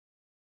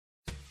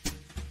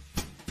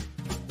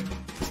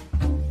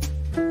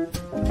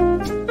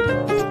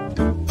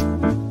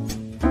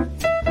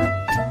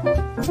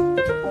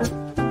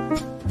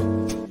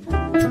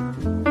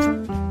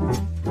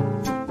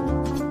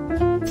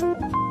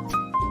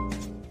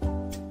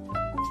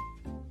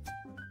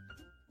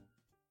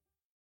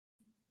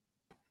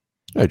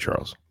Hi,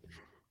 Charles.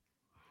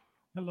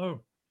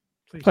 Hello.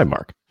 Please. Hi,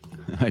 Mark.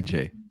 Hi,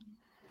 Jay.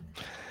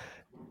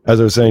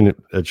 As I was saying,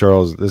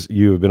 Charles,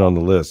 you have been on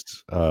the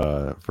list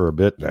for a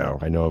bit now.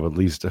 I know of at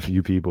least a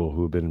few people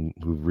who've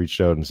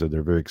reached out and said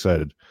they're very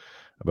excited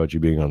about you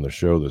being on the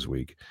show this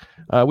week.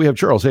 We have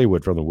Charles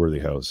Haywood from the Worthy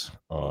House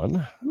on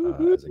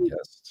as a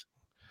guest.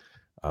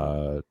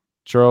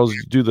 Charles,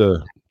 do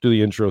the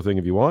intro thing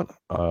if you want,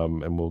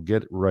 and we'll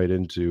get right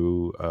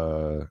into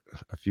a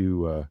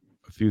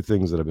few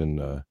things that have been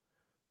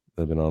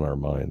on our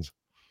minds.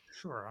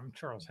 Sure. I'm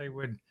Charles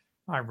Haywood.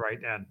 I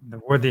write at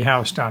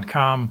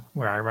theworthyhouse.com,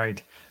 where I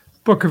write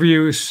book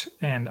reviews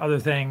and other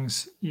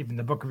things. Even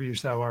the book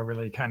reviews, though, are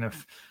really kind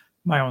of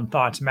my own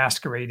thoughts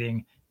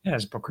masquerading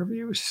as book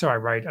reviews. So I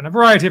write on a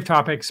variety of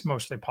topics,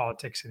 mostly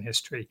politics and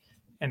history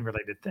and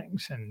related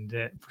things. And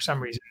for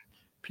some reason,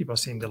 people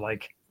seem to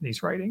like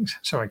these writings,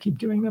 so I keep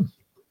doing them.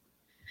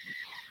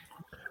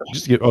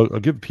 I'll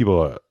give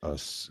people a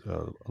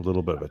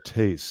little bit of a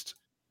taste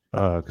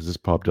because this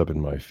popped up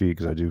in my feed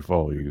because I do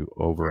follow you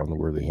over on the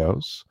Worthy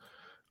House.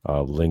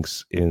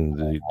 Links in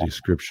the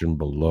description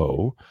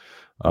below.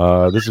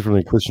 This is from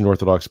the Christian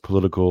Orthodox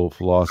Political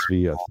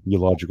Philosophy, a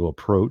Theological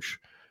Approach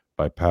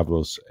by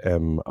Pavlos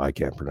M. I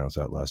can't pronounce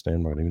that last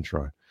name. I'm not even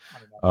try.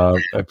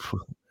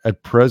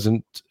 At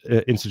present,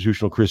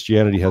 institutional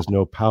Christianity has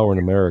no power in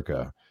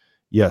America.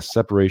 Yes,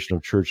 separation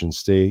of church and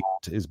state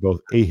is both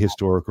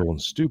ahistorical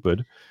and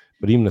stupid,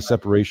 but even a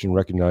separation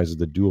recognizes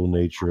the dual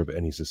nature of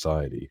any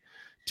society,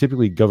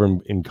 typically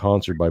governed in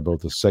concert by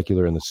both the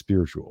secular and the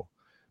spiritual.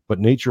 But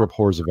nature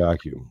abhors a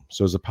vacuum.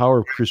 So as the power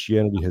of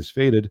Christianity has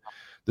faded,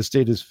 the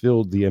state has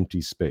filled the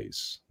empty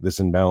space. This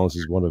imbalance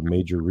is one of the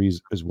major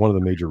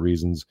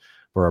reasons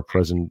for our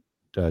present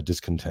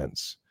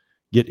discontents.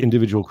 Yet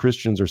individual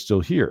Christians are still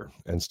here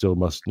and still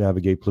must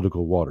navigate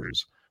political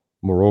waters.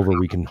 Moreover,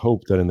 we can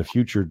hope that in the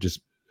future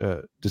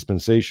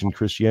dispensation,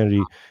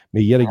 Christianity may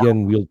yet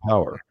again wield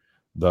power.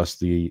 Thus,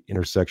 the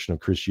intersection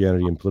of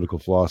Christianity and political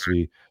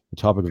philosophy, the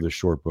topic of this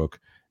short book,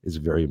 is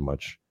very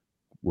much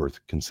worth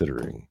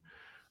considering.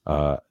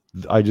 That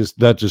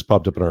just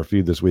popped up in our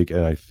feed this week,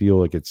 and I feel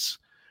like it's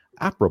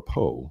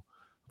apropos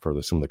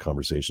for some of the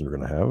conversations we're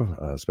going to have,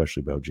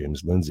 especially about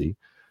James Lindsay.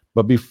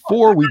 But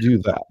before we do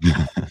that,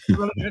 we're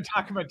going to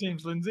talk about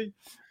James Lindsay.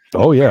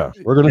 Oh yeah,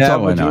 we're going to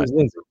talk about James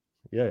Lindsay.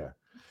 Yeah.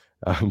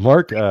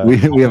 Mark, we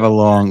have a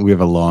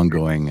long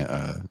going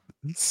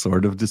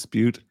sort of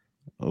dispute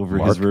over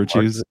his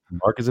virtues.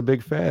 Mark is a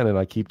big fan, and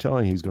I keep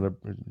telling him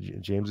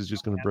James is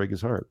just going to break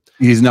his heart.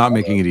 He's not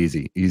making it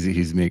easy. He's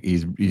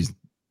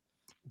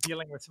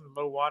dealing with some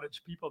low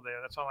wattage people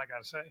there. That's all I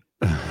got to say.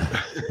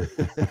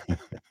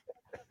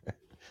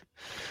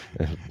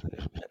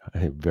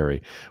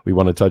 We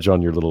want to touch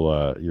on your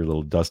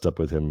little dust up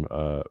with him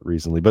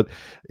recently, but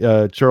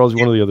Charles,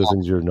 one of the other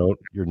things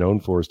you're known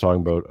for is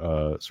talking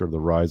about sort of the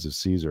rise of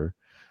Caesar.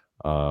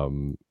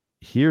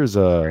 Here's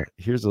a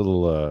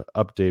little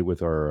update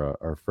with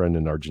our friend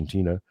in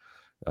Argentina,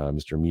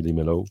 Mr. Mili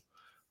Milo.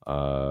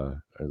 A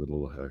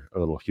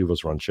little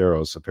Huvos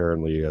Rancheros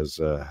apparently has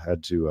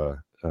had to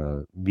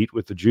meet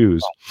with the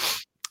Jews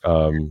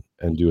and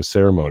do a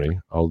ceremony.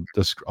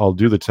 I'll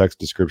do the text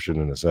description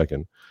in a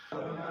second.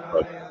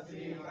 But,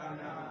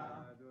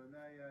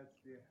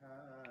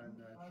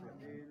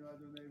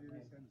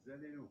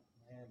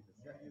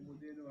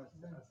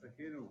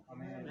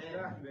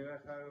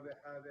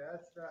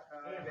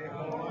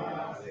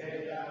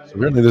 so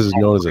really, this is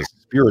known as a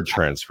spirit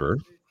transfer.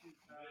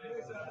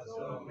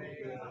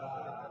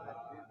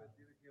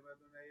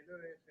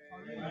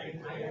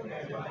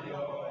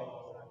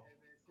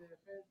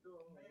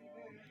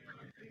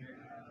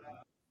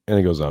 And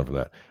it goes on from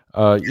that.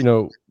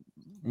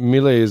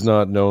 Mile is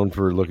not known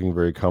for looking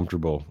very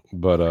comfortable,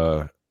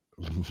 but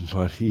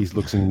he's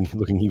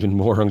looking even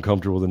more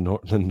uncomfortable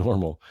than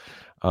normal.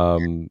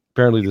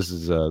 Apparently, this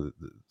is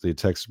the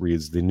text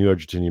reads: the new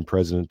Argentinian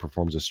president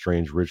performs a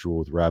strange ritual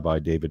with Rabbi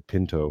David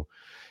Pinto.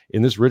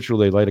 In this ritual,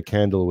 they light a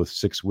candle with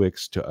 6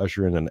 wicks to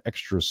usher in an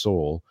extra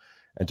soul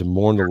and to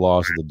mourn the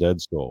loss of the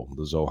dead soul.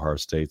 The Zohar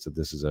states that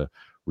this is a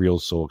real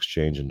soul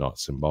exchange and not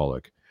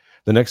symbolic.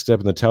 The next step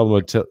in the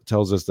Talmud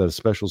tells us that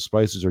special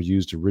spices are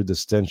used to rid the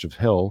stench of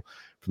hell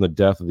from the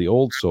death of the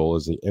old soul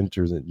as they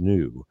enter the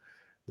new.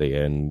 They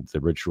end the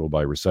ritual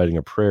by reciting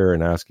a prayer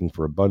and asking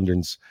for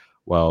abundance,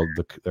 while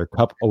their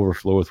cup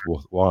overfloweth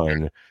with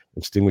wine,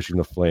 extinguishing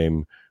the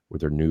flame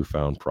with their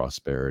newfound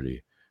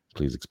prosperity.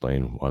 Please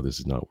explain why this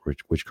is not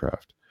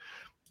witchcraft.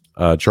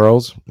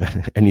 Charles,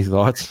 any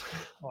thoughts?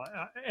 Well,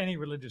 any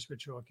religious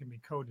ritual can be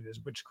coded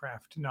as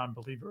witchcraft to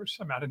non-believers.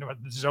 I don't know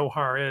what the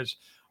Zohar is.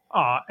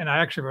 And I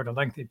actually wrote a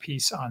lengthy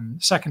piece on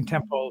Second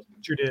Temple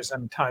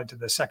Judaism tied to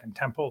the Second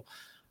Temple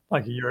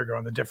like a year ago,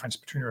 and the difference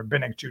between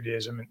Rabbinic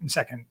Judaism and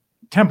Second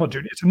Temple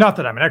Judaism. Not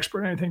that I'm an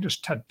expert or anything,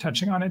 just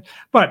touching on it.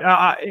 But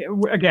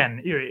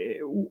again,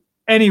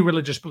 any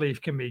religious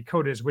belief can be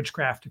coded as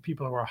witchcraft to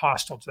people who are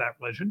hostile to that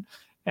religion.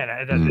 And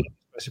it doesn't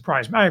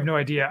surprise me. I have no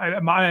idea. I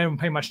don't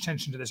pay much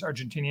attention to this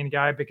Argentinian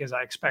guy because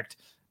I expect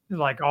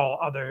like all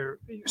other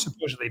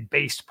supposedly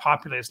based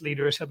populist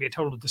leaders, he'll be a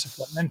total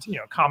disappointment.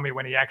 Call me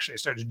when he actually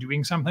starts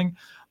doing something.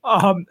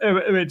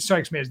 It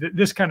strikes me as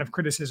this kind of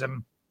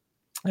criticism.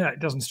 It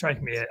doesn't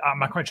strike me. I'm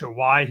not quite sure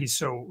why he's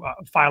so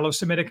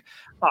philo-Semitic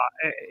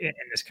in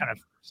this kind of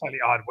slightly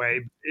odd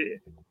way.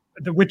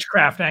 The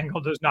witchcraft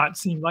angle does not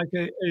seem like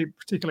a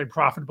particularly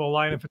profitable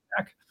line of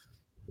attack.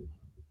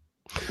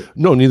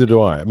 No, neither do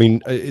I. I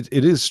mean,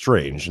 it is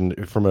strange,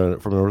 and from an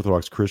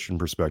Orthodox Christian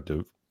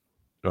perspective,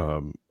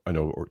 I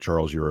know,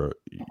 Charles,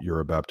 you're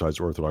a baptized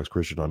Orthodox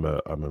Christian.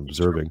 I'm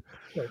observing,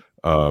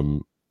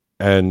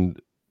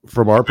 and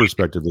from our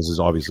perspective, this is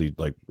obviously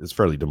like it's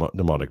fairly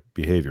demonic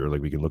behavior.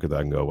 Like we can look at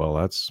that and go, well,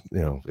 that's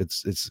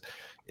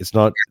it's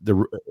not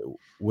the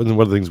one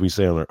of the things we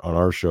say on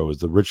our show is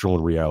the ritual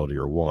and reality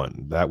are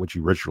one. That which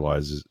you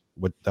ritualize is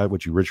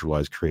what you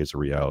ritualize creates a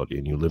reality,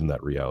 and you live in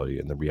that reality,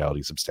 and the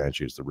reality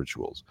substantiates the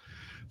rituals.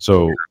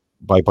 So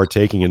by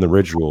partaking in the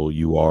ritual,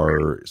 you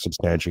are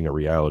substantiating a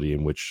reality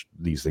in which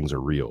these things are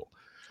real.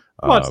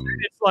 Well,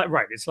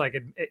 it's like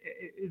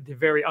the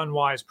very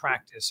unwise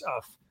practice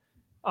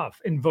of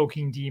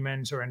invoking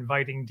demons or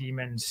inviting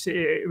demons.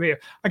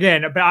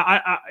 Again,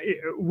 about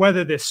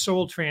whether this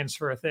soul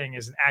transfer thing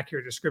is an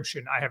accurate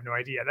description, I have no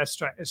idea.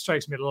 It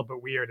strikes me a little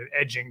bit weird and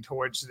edging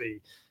towards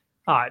the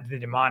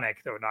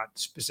demonic, though not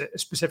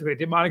specifically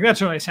demonic. That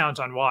certainly sounds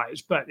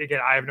unwise, but again,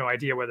 I have no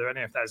idea whether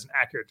any of that is an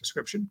accurate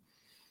description.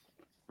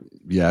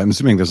 Yeah, I'm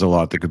assuming there's a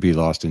lot that could be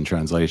lost in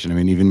translation. I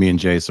mean, even me and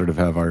Jay sort of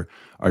have our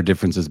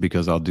differences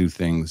because I'll do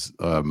things.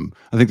 I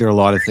think there are a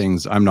lot of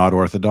things. I'm not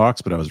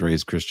Orthodox, but I was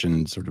raised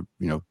Christian, sort of,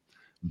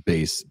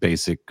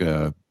 basic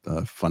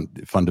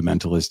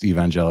fundamentalist,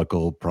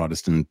 evangelical,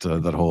 Protestant,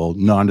 that whole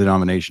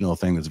non-denominational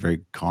thing that's very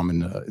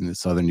common in the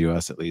southern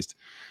U.S. at least.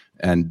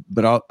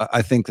 But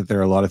I think that there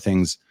are a lot of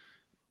things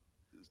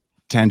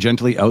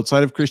tangentially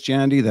outside of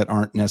Christianity that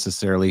aren't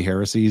necessarily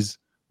heresies.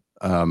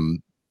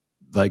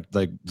 Like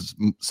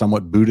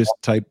somewhat Buddhist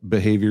type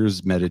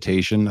behaviors,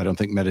 meditation. I don't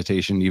think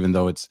meditation, even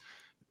though it's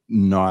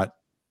not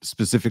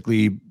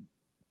specifically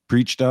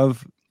preached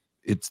of,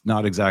 it's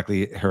not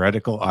exactly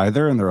heretical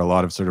either. And there are a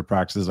lot of sort of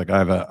practices. Like I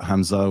have a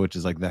Hamza, which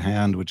is like the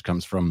hand, which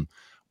comes from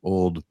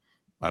old,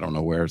 I don't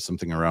know where,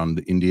 something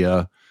around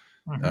India,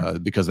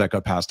 because that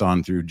got passed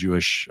on through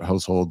Jewish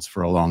households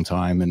for a long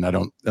time. And I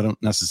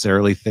don't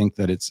necessarily think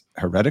that it's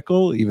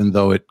heretical, even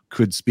though it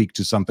could speak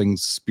to something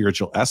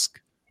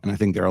spiritual-esque. And I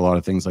think there are a lot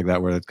of things like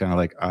that where it's kind of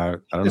like, I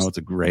don't know, it's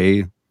a gray.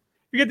 You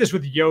get this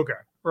with yoga,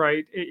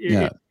 right?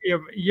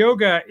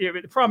 Yoga,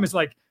 the problem is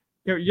like,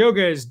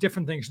 yoga is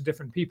different things to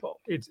different people.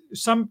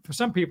 For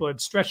some people,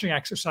 it's stretching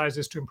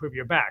exercises to improve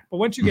your back. But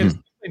once you get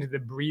into the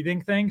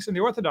breathing things, and the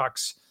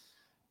Orthodox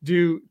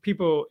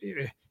people,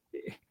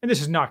 and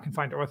this is not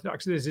confined to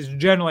Orthodox, this is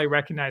generally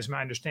recognized in my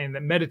understanding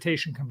that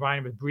meditation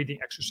combined with breathing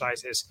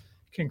exercises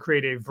can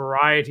create a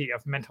variety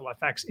of mental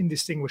effects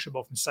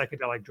indistinguishable from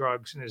psychedelic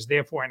drugs and is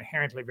therefore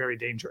inherently very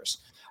dangerous,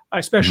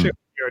 especially when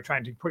you're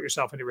trying to put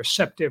yourself in a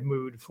receptive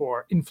mood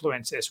for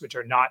influences which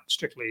are not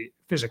strictly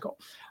physical.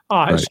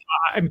 Right.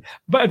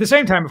 But at the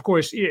same time, of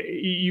course,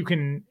 you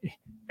can,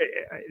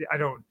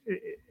 it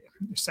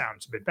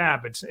sounds a bit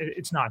bad, but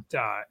it's not,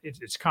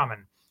 it's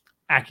common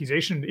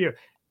accusation.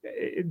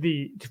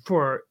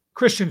 For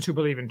Christians who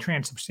believe in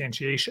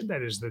transubstantiation,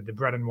 that is the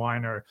bread and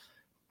wine are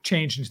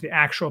changed into the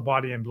actual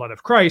body and blood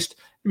of Christ.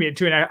 I mean,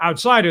 to an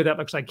outsider, that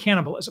looks like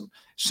cannibalism.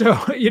 So,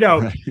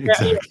 right,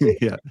 exactly.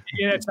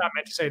 It's not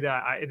meant to say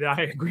that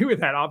I agree with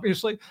that,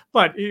 obviously.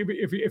 But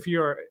if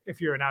you're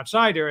an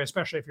outsider,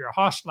 especially if you're a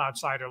hostile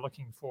outsider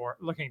looking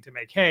to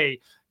make hay,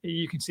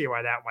 you can see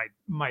why that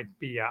might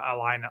be a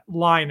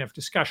line of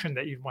discussion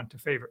that you'd want to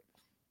favor.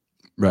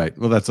 Right.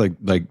 Well, that's like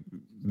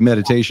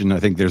meditation. I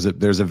think there's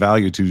a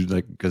value to,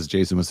 like, because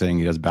Jason was saying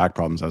he has back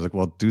problems. I was like,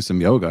 well, do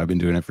some yoga. I've been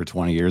doing it for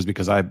 20 years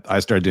because I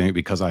started doing it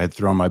because I had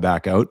thrown my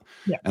back out,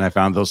 and I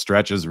found those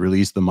stretches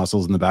release the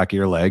muscles in the back of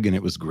your leg, and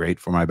it was great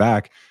for my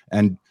back.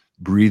 And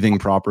breathing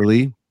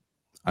properly,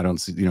 I don't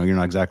see, you're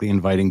not exactly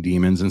inviting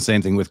demons. And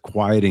same thing with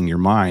quieting your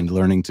mind,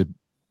 learning to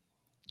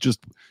just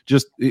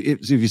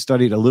if you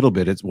studied a little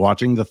bit, it's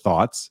watching the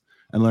thoughts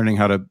and learning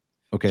how to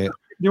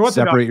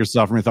separate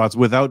yourself from your thoughts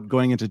without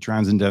going into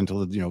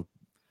transcendental,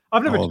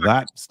 I've never all of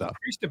that stuff.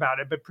 Priest about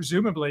it, but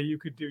presumably you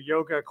could do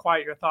yoga,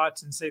 quiet your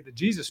thoughts, and say the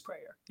Jesus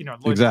prayer.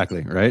 Lord,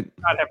 exactly, right?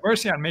 God have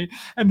mercy on me,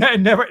 and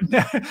never,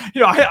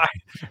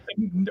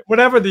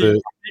 whatever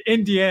the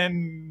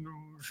Indian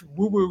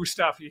woo-woo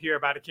stuff you hear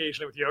about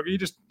occasionally with yoga, you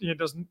just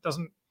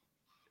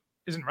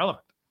isn't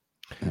relevant.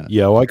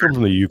 Yeah, well, I come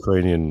from the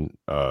Ukrainian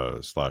 / I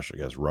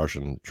guess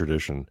Russian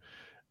tradition,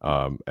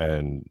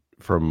 and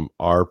from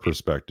our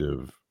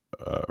perspective,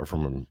 or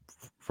from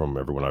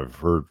everyone I've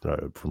heard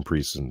from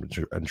priests and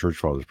church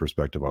fathers'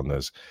 perspective on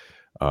this,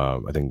 I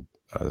think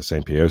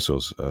Saint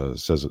Piesos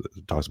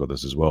talks about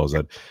this as well. Is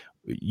that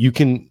you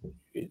can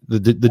the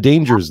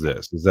danger is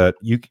that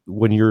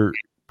when you're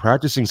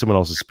practicing someone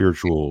else's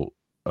spiritual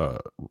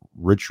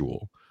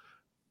ritual,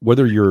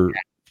 whether you're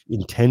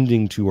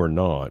intending to or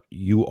not,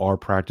 you are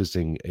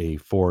practicing a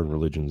foreign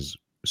religion's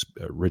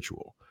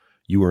ritual.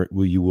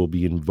 you will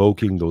be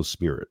invoking those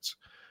spirits.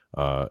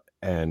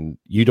 And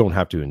you don't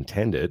have to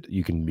intend it.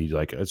 You can be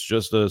like, it's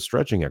just a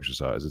stretching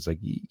exercise. It's like,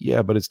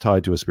 yeah, but it's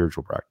tied to a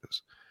spiritual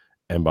practice.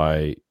 And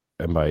by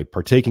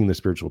partaking the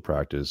spiritual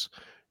practice,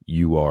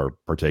 you are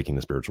partaking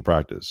the spiritual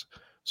practice.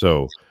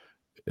 So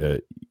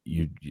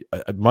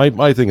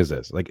my thing is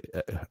this, like,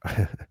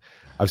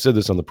 I've said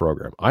this on the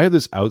program. I have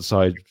this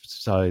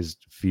outsized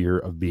fear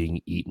of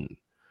being eaten.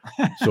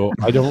 So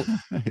I don't.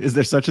 Is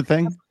there such a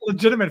thing?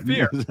 Legitimate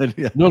fear.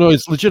 Yeah. No,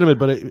 it's legitimate,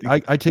 but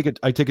I take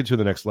it to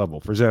the next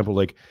level. For example,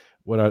 like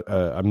when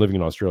I'm living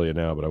in Australia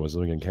now, but I was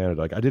living in Canada.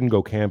 Like I didn't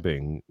go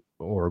camping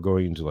or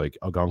going to like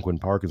Algonquin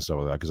Park and stuff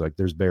like that because like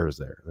there's bears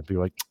there, and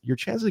people are like, your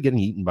chances of getting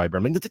eaten by a bear.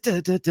 I'm like,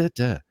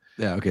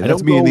 yeah, okay,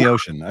 that's me in the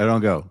ocean. I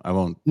don't go. I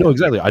won't. No,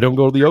 exactly. I don't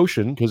go to the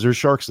ocean because there's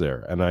sharks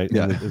there, and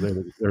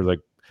they're like,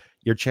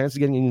 your chance of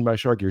getting eaten by a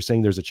shark. You're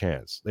saying there's a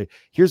chance.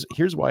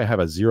 Here's why I have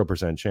a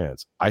 0%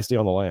 chance. I stay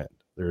on the land.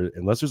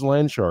 Unless there's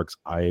land sharks,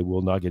 I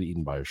will not get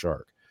eaten by a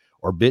shark,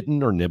 or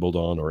bitten, or nibbled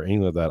on, or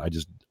anything like that.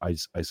 I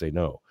say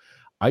no.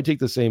 I take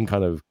the same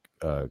kind of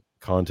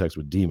context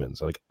with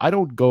demons. Like I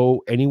don't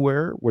go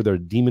anywhere where the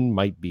demon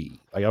might be.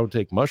 Like, I don't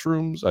take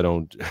mushrooms. I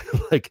don't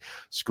like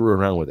screw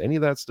around with any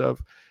of that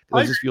stuff.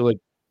 I just feel like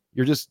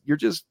you're just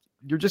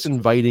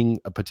inviting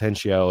a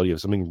potentiality of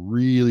something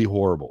really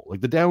horrible. Like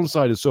the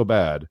downside is so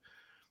bad.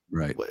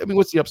 Right. I mean,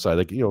 what's the upside?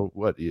 Like,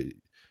 what do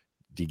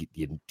you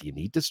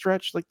need to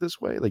stretch like this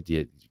way? Like,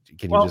 you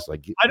just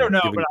like? I don't know,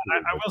 but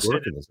I will say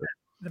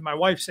that my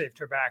wife saved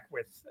her back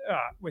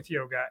with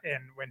yoga,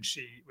 and when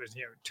she was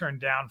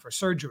turned down for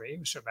surgery, it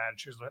was so bad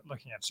she was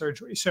looking at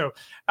surgery. So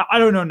I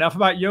don't know enough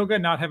about yoga,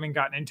 not having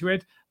gotten into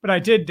it, but I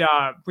did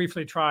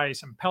briefly try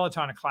some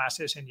Peloton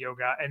classes in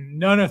yoga, and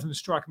none of them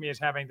struck me as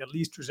having the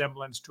least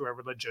resemblance to a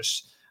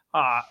religious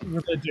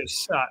kind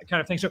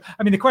of thing. So,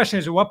 I mean, the question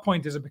is, at what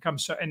point does it become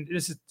so? And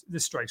this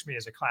strikes me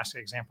as a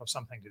classic example of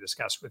something to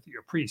discuss with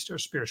your priest or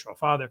spiritual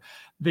father.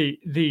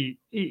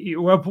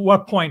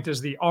 What point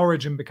does the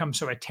origin become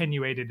so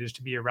attenuated as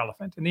to be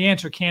irrelevant? And the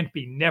answer can't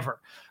be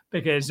never,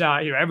 because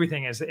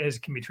everything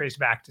can be traced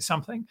back to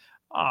something.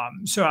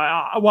 So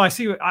I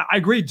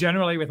agree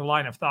generally with the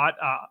line of thought.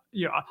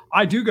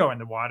 I do go in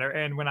the water,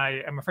 and when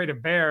I am afraid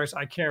of bears,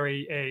 I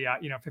carry a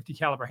 50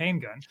 caliber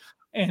handgun.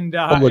 And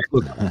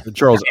look,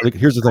 Charles,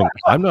 here's the thing.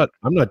 I'm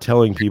not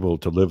telling people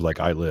to live like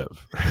I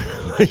live.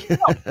 But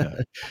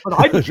the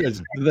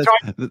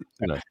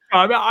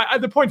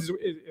point is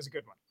a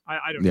good one.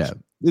 I don't. Yeah,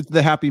 it's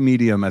the happy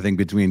medium, I think,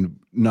 between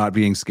not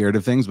being scared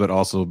of things, but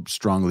also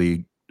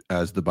strongly,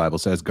 as the Bible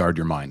says, guard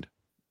your mind.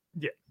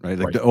 Yeah. Right.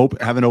 Like to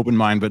have an open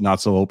mind, but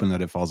not so open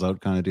that it falls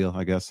out, kind of deal,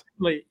 I guess.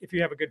 If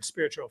you have a good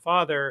spiritual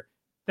father,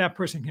 that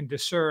person can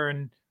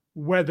discern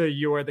whether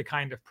you're the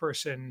kind of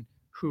person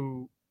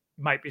who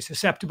might be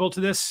susceptible to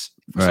this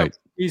for some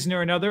reason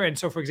or another. And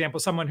so, for example,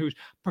 someone who's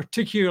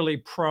particularly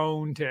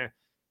prone to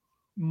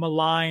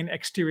malign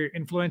exterior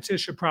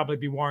influences should probably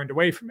be warned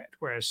away from it.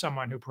 Whereas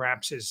someone who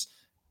perhaps is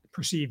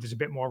perceived as a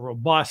bit more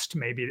robust,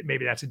 maybe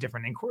that's a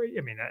different inquiry.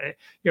 I mean,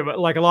 but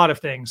like a lot of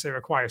things, it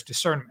requires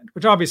discernment,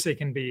 which obviously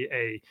can be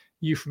a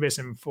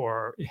euphemism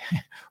for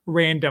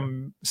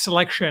random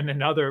selection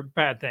and other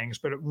bad things.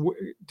 But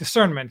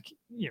discernment,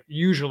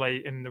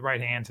 usually in the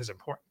right hands, is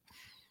important.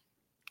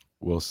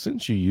 Well,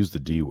 since you used the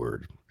D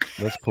word,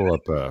 let's pull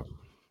up a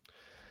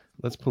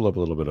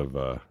little bit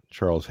of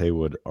Charles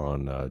Haywood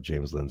on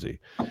James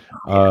Lindsay.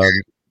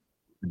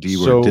 D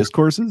word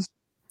discourses?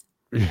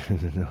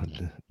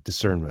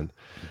 Discernment.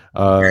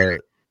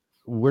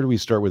 Where do we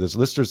start with this?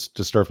 Let's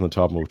just start from the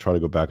top, and we'll try to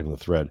go back into the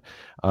thread.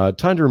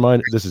 Time to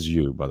remind, this is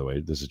you, by the way,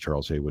 this is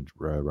Charles Haywood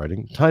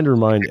writing. Time to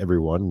remind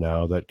everyone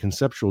now that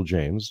conceptual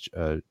James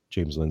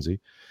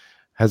Lindsay,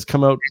 has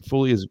come out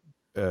fully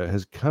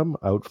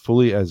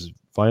as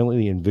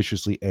violently and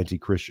viciously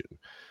anti-Christian,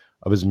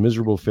 of his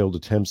miserable failed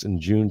attempts in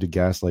June to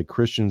gaslight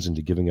Christians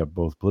into giving up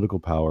both political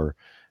power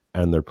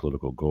and their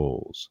political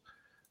goals.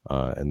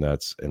 And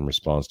that's in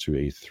response to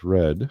a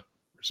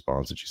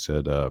response that she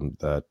said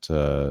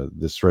that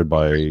this thread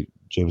by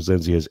James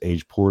Lindsay has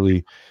aged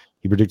poorly.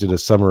 He predicted a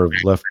summer of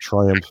left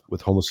triumph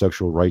with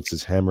homosexual rights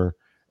as hammer,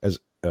 as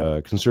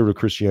conservative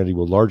Christianity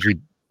will largely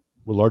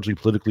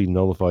politically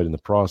nullified in the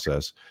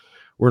process.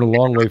 We're in a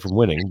long way from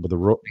winning, but the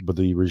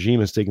regime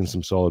has taken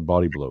some solid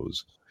body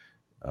blows.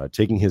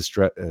 Taking his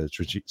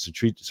strategic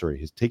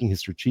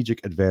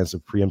advance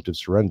of preemptive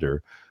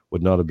surrender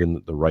would not have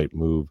been the right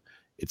move.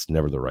 It's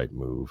never the right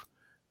move.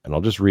 And I'll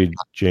just read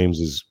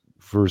James's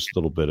first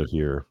little bit of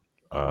here.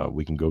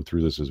 We can go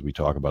through this as we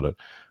talk about it.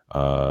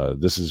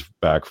 This is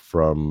back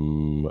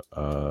from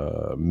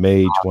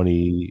May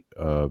 20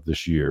 of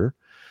this year.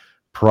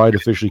 Pride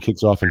officially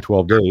kicks off in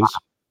 12 days.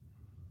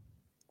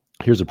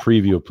 Here's a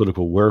preview of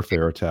political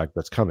warfare attack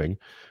that's coming.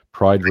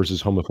 Pride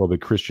versus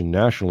homophobic Christian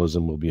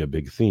nationalism will be a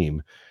big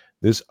theme.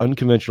 This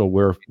unconventional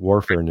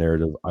warfare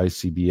narrative,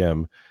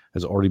 ICBM,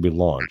 has already been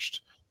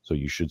launched, so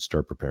you should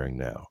start preparing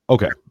now.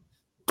 Okay.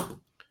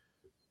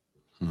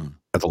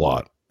 That's a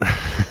lot.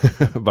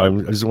 But I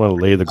just want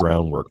to lay the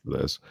groundwork for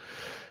this.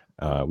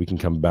 We can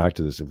come back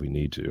to this if we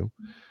need to.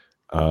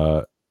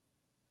 Uh,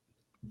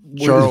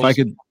 Charles, Charles,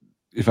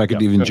 if I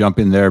could yeah, even jump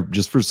in there,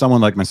 just for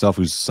someone like myself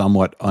who's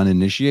somewhat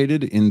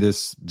uninitiated in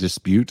this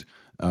dispute,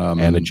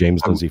 and a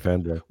James Lindsay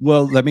fanboy.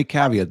 well, let me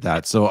caveat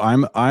that. So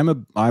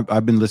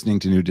I've been listening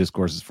to New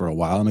Discourses for a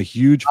while. I'm a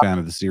huge fan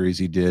of the series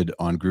he did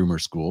on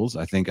groomer schools.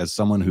 I think as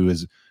someone who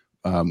is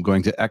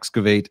going to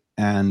excavate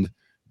and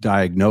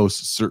diagnose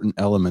certain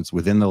elements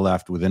within the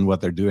left, within what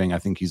they're doing, I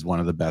think he's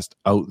one of the best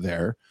out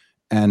there.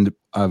 And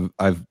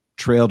I've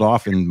trailed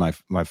off in my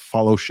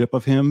followship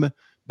of him,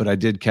 but I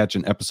did catch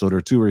an episode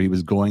or two where he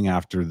was going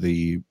after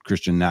the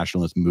Christian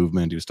nationalist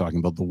movement. He was talking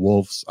about the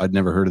Wolves. I'd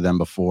never heard of them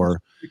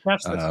before. You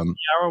catch the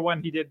hour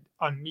one he did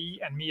on Me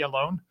and Me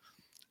Alone?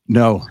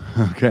 No.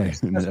 Okay.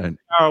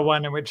 Hour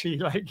one in which he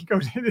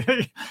goes,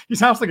 he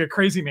sounds like a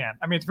crazy man.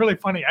 I mean, it's really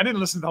funny. I didn't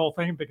listen to the whole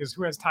thing because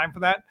who has time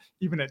for that,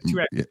 even at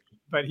 2x? Yeah.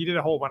 But he did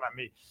a whole one on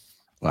me.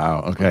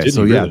 Wow. Okay.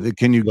 So yeah, really?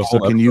 Can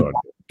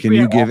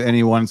you give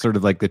anyone sort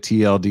of like the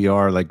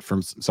TLDR, like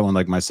from someone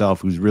like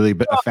myself who's really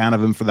a fan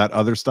of him for that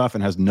other stuff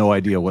and has no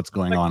idea what's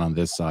going on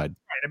this side?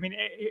 Right. I mean,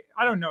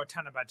 I don't know a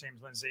ton about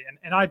James Lindsay,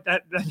 and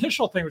the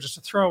initial thing was just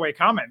a throwaway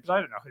comment because I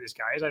don't know who this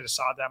guy is. I just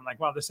saw that. I'm like,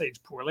 well, this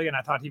aged poorly, and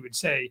I thought he would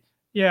say,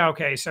 yeah,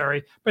 okay,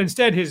 sorry, but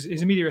instead his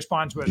immediate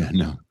response was,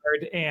 no.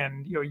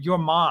 And your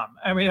mom.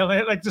 I mean,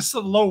 like just a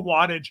low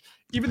wattage,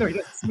 even though he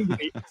doesn't seem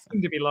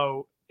to be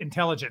low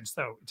intelligence,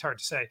 though it's hard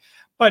to say.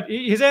 But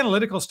his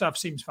analytical stuff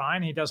seems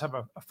fine. He does have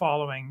a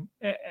following,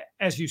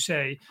 as you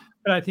say,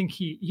 but I think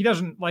he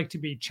doesn't like to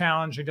be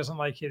challenged. He doesn't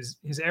like his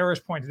errors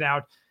pointed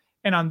out.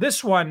 And on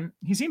this one,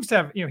 he seems to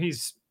have,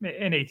 he's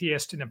an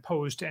atheist and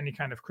opposed to any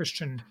kind of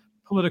Christian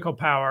political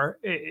power,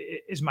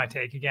 is my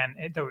take. Again,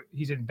 though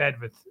he's in bed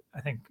with,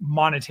 I think,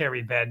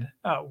 monetary bed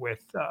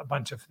with a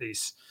bunch of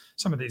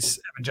some of these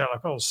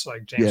evangelicals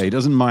like James. Yeah, he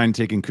doesn't mind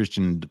taking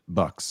Christian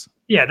bucks.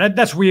 Yeah,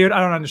 that's weird. I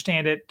don't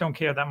understand it. Don't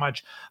care that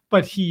much.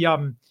 But he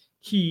was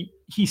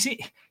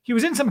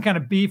in some kind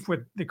of beef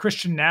with the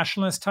Christian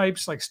nationalist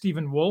types like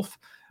Stephen Wolfe,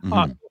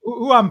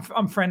 who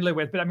I'm friendly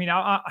with. But I mean,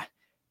 I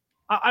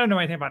don't know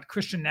anything about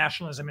Christian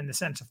nationalism in the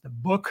sense of the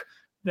book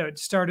that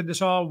started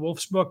this all,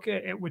 Wolfe's book,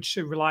 which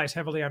relies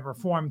heavily on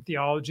Reformed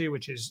theology,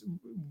 which is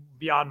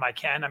beyond my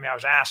ken. I mean, I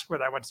was asked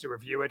whether I wanted to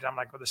review it. And I'm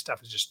like, well, this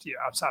stuff is just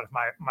outside of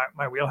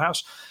my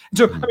wheelhouse. And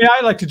so, I mean, I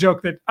like to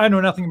joke that I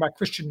know nothing about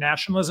Christian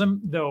nationalism,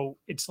 though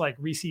it's like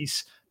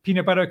Reese's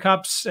peanut butter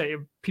cups,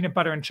 peanut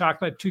butter and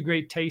chocolate, two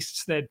great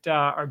tastes that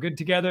are good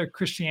together,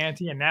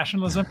 Christianity and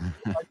nationalism.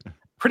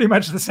 Pretty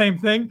much the same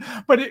thing.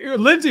 But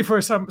Lindsay,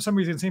 for some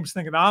reason, seems to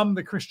think that I'm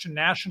the Christian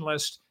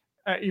nationalist,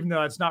 even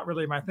though it's not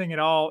really my thing at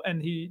all.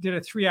 And he did a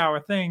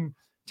 3-hour thing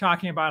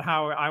talking about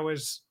how I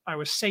was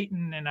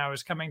Satan and I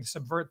was coming to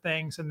subvert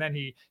things. And then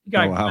he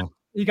got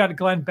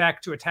Glenn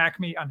Beck to attack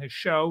me on his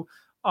show.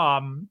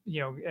 I'm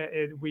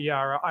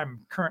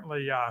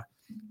currently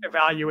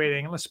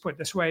evaluating, let's put it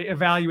this way,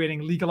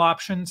 evaluating legal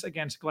options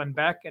against Glenn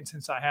Beck. And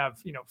since I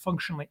have,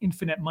 functionally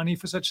infinite money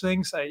for such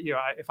things,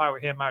 if I were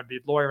him, I'd be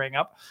lawyering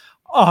up,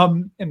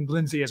 and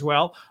Lindsay as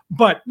well.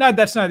 But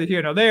that's neither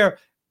here nor there.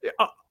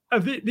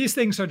 These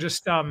things are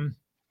just, I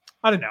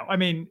don't know. I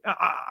mean,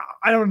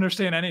 I don't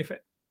understand any of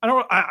it.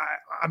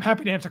 I'm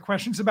happy to answer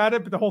questions about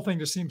it, but the whole thing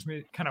just seems to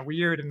me kind of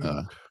weird and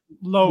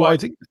low. Well, I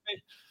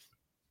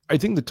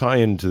think the tie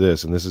into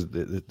this, and this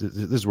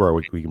is where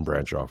we can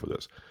branch off of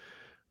this.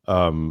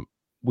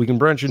 We can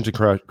branch into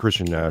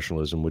Christian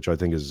nationalism, which I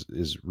think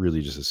is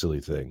really just a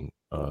silly thing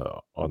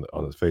on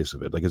the face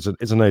of it. Like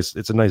it's a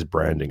nice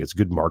branding. It's a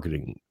good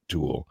marketing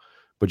tool.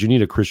 But you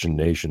need a Christian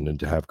nation and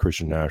to have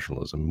Christian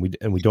nationalism.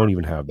 We don't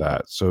even have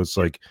that. So it's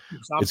like,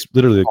 it's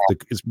literally,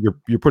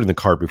 you're putting the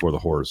cart before the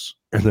horse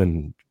and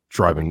then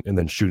driving and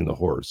then shooting the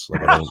horse.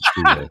 Like I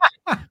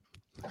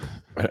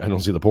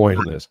don't see the point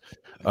in this.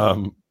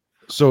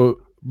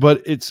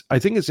 But I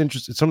think it's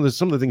interesting. Some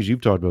of the things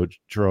you've talked about,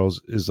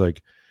 Charles, is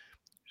like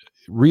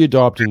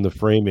readopting the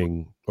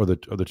framing or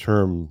the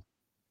term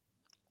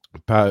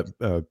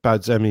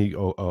 "padzemi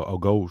au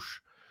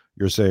gauche."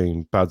 You're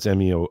saying "pas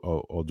ennemi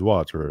au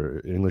droite," or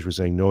in English, we're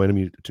saying no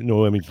enemy to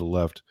the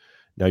left.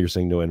 Now you're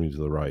saying no enemy to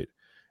the right,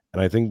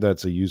 and I think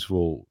that's a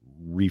useful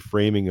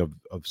reframing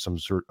of some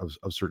sort of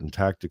certain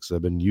tactics that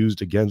have been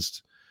used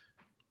against,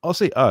 I'll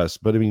say us,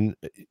 but I mean,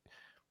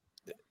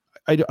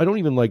 I don't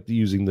even like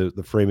using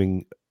the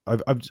framing.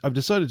 I've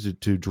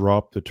decided to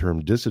drop the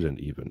term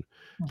dissident even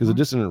because the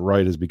dissident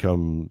right has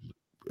become,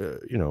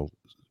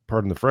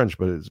 pardon the French,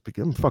 but it's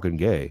become fucking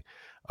gay,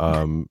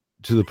 to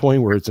the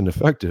point where it's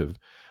ineffective.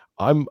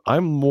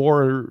 I'm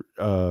more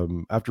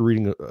after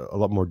reading a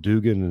lot more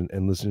Dugin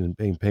and listening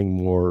and paying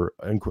more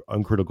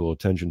uncritical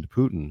attention to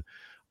Putin.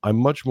 I'm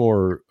much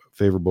more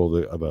favorable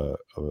of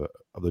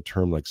the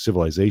term like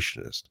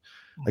civilizationist.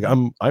 Like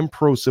I'm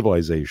pro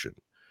civilization,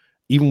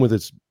 even with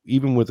its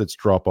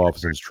drop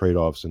offs and its trade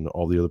offs and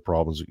all the other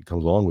problems that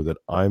comes along with it.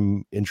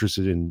 I'm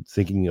interested in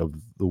thinking of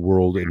the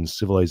world in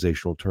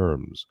civilizational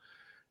terms,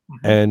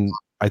 and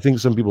I think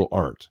some people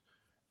aren't,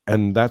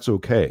 and that's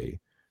okay.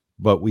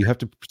 But we have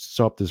to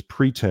stop this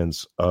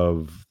pretense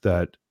of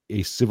that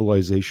a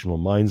civilizational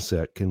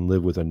mindset can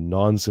live with a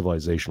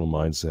non-civilizational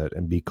mindset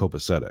and be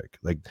copacetic.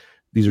 Like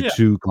these are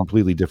two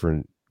completely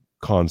different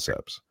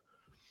concepts.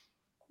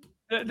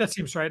 That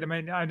seems right. I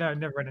mean, I've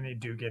never read any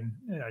Dugan.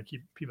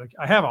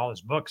 I have all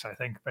his books, I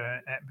think, but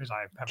because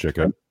I haven't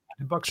read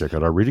the books. Check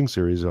out our reading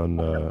series on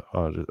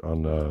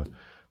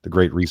the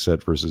Great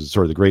Reset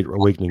the Great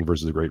Awakening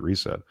versus the Great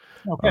Reset.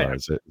 Okay,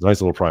 it's a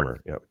nice little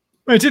primer. Yeah,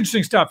 it's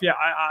interesting stuff. Yeah,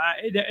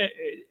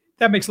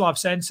 that makes a lot of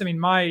sense. I mean,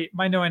 my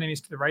no enemies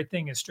to the right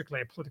thing is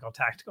strictly a political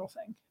tactical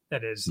thing.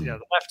 That is, the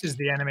left is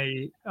the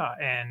enemy,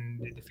 and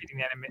defeating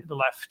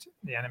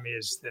the enemy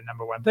is the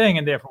number one thing,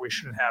 and therefore we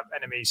shouldn't have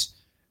enemies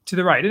to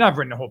the right. And I've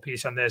written a whole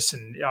piece on this,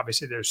 and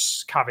obviously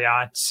there's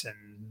caveats and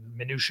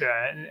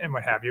minutia and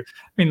what have you.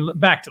 I mean,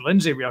 back to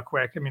Lindsay real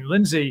quick. I mean,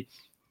 Lindsay,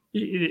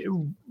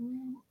 the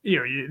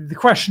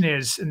question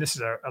is, and this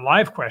is a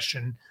live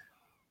question,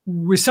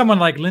 was someone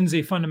like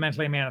Lindsay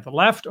fundamentally a man of the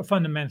left or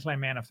fundamentally a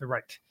man of the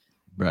right?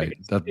 Right.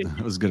 That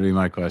was going to be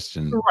my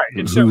question.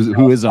 Right.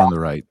 Who is on the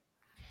right?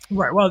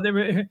 Right. Well,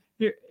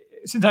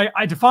 since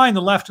I define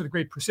the left with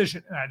great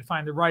precision, and I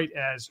define the right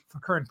as, for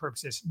current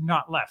purposes,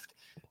 not left.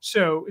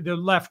 So the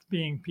left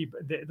being people,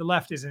 the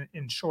left is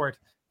in short,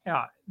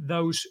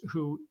 those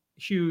who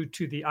hew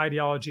to the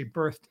ideology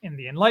birthed in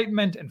the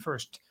Enlightenment and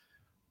first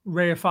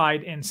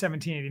reified in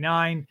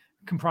 1789,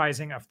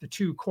 comprising of the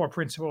two core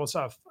principles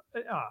of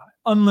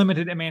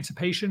unlimited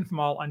emancipation from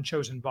all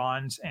unchosen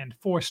bonds and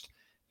forced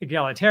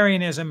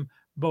egalitarianism,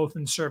 both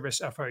in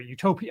service of a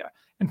utopia.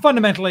 And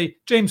fundamentally,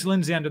 James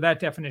Lindsay, under that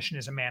definition,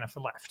 is a man of the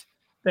left.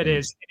 That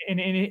is,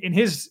 in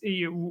his,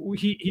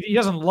 he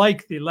doesn't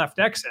like the left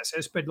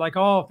excesses, but like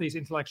all of these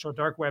intellectual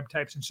dark web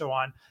types and so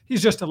on,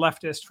 he's just a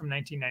leftist from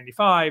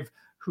 1995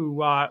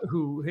 who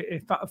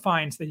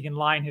finds that he can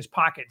line his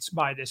pockets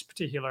by this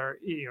particular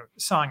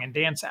song and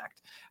dance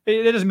act.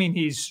 It doesn't mean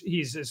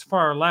he's as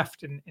far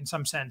left in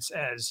some sense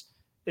as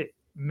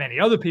many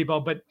other people,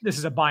 but this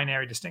is a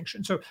binary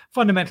distinction. So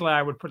fundamentally,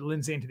 I would put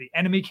Lindsay into the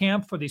enemy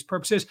camp for these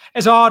purposes,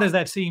 as odd as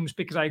that seems,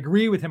 because I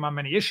agree with him on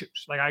many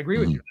issues. Like I agree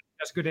with you.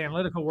 That's good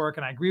analytical work,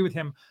 and I agree with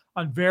him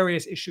on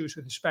various issues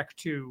with respect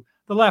to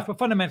the left. But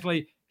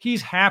fundamentally,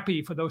 he's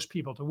happy for those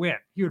people to win.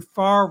 He would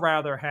far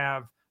rather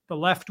have the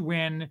left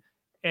win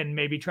and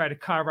maybe try to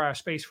carve out a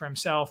space for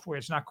himself where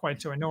it's not quite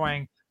so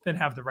annoying than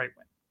have the right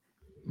win.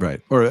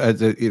 Right. Or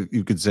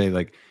you could say,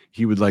 like,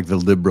 he would like the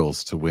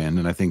liberals to win.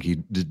 And I think he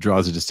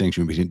draws a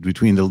distinction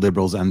between the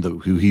liberals and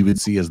who he would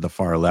see as the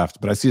far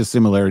left. But I see a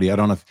similarity. I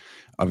don't know if,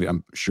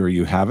 I'm sure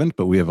you haven't,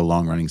 but we have a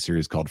long running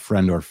series called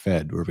Friend or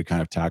Fed, where we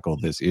kind of tackle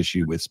this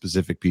issue with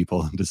specific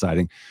people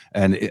deciding.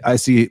 And I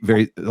see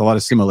a lot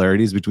of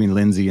similarities between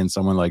Lindsay and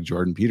someone like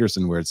Jordan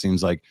Peterson, where it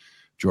seems like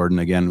Jordan,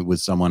 again, with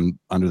someone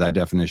under that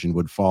definition,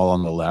 would fall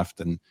on the left,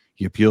 and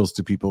he appeals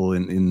to people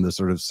in the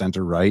sort of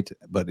center right,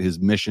 but his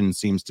mission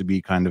seems to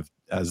be kind of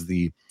as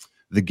the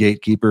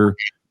gatekeeper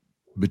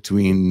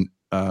between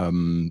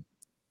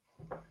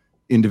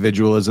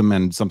individualism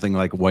and something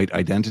like white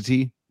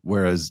identity,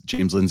 whereas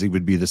James Lindsay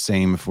would be the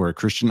same for a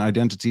Christian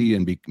identity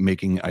and be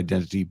making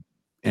identity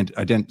and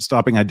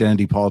stopping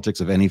identity politics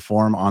of any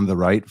form on the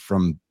right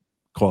from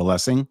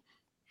coalescing.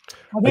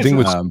 I think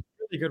it's a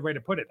really good way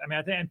to put it. I mean,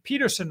 I think, and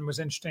Peterson was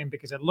interesting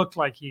because it looked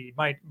like he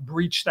might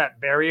breach that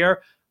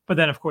barrier, but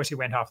then of course he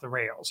went off the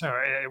rails. So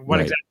what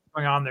exactly is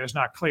going on there is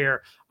not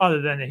clear,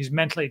 other than that he's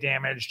mentally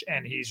damaged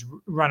and he's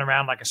run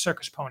around like a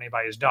circus pony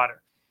by his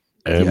daughter.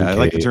 Yeah, I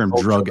like the term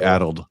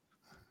drug-addled.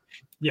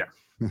 Yeah.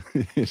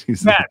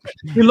 Matt,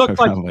 he looked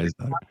like on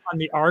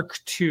the arc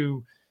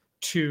to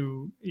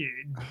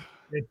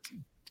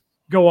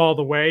go all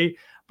the way.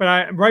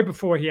 But right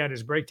before he had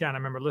his breakdown, I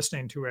remember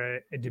listening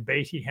to a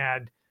debate he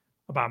had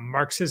about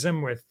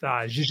Marxism with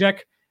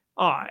Zizek,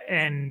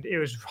 and it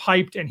was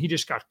hyped, and he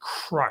just got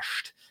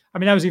crushed. I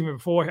mean, that was even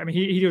before. I mean,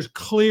 he was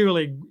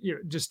clearly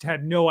just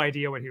had no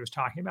idea what he was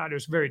talking about. It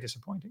was very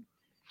disappointing.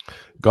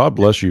 God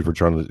bless you for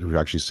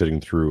actually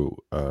sitting through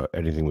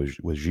anything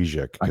with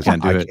Zizek. I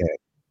can't do it.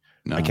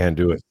 I can't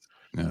do it.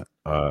 No.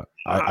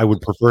 I would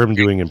prefer him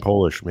doing in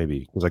Polish, maybe,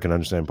 because I can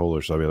understand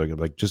Polish. So I'd be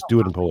like, just do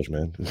it in Polish,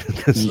 man.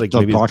 Like,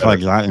 maybe talk like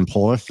that in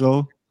Polish,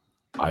 though.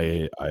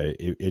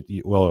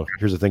 Well,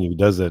 here's the thing: if he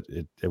does it,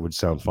 it would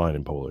sound fine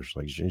in Polish.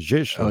 Like,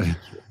 Zish.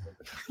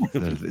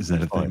 Is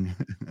that a thing?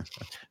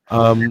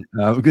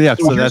 Yeah.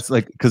 So that's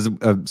like, because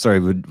sorry,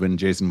 when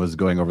Jason was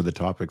going over the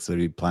topics that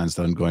he plans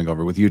on going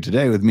over with you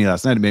today, with me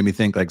last night, it made me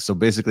think, like, so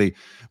basically,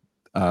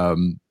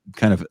 kind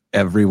of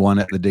everyone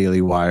at the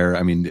Daily Wire.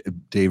 I mean,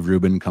 Dave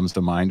Rubin comes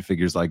to mind,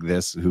 figures like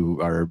this who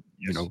are,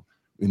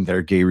 in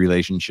their gay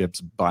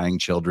relationships, buying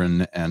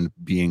children and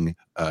being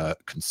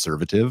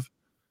conservative.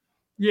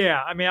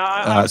 Yeah, I mean,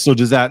 so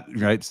does that,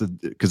 right? So,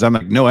 because I'm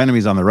like, no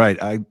enemies on the right.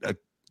 I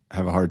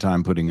have a hard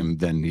time putting him.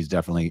 Then he's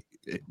definitely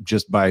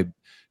just by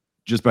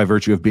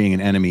virtue of being an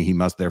enemy, he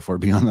must therefore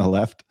be on the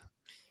left.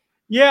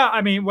 Yeah,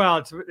 I mean, well,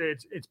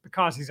 it's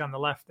because he's on the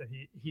left that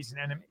he's an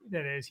enemy.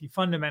 That is, he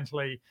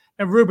fundamentally,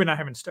 and Rubin I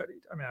haven't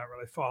studied. I mean, I don't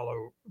really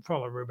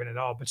follow Rubin at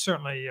all, but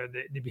certainly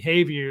the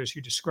behaviors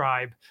you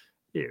describe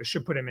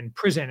should put him in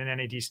prison in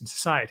any decent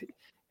society.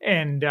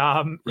 And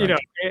Right.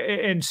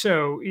 and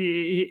so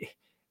it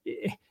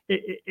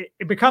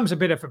becomes a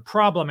bit of a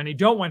problem, and you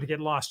don't want to get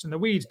lost in the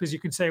weeds, because you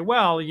can say,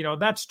 well,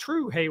 that's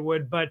true,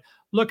 Haywood, but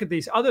look at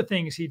these other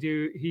things he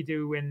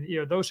do,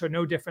 and those are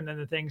no different than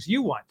the things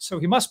you want, so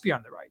he must be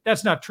on the right.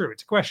 That's not true.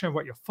 It's a question of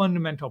what your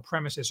fundamental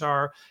premises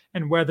are,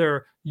 and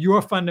whether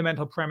your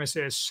fundamental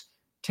premises,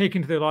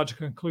 taken to the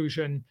logical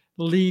conclusion,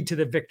 lead to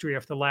the victory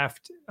of the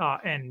left.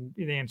 And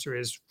the answer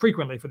is,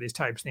 frequently for these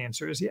types, the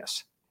answer is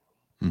yes.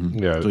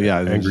 Yeah. So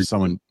yeah, there's Angry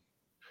someone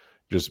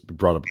just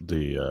brought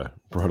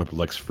up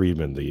Lex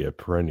Friedman, the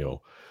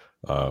perennial,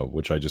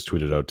 which I just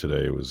tweeted out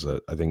today. Was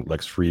that I think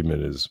Lex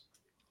Friedman is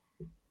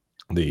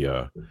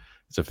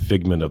it's a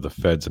figment of the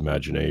Fed's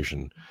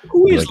imagination.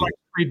 Who is Lex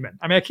Friedman?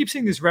 I mean, I keep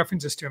seeing these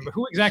references to him, but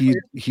who exactly?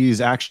 He's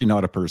actually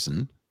not a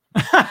person.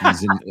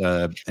 He's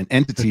an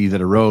entity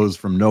that arose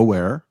from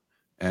nowhere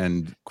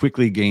and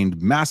quickly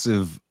gained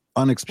massive,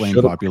 unexplained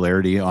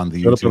popularity on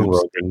the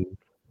YouTube.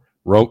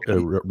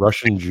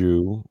 Russian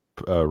Jew,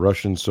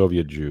 Russian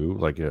Soviet Jew,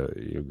 like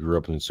grew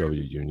up in the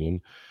Soviet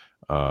Union,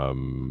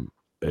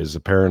 is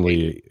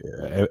apparently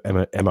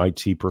an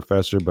MIT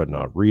professor, but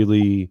not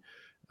really.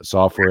 A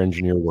software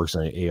engineer, works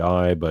on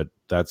AI, but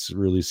that's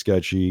really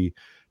sketchy.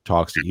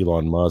 Talks to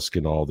Elon Musk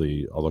and all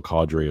the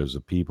cadres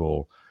of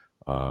people.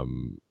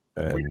 And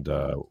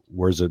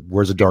wears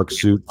a dark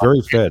suit,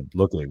 very Fed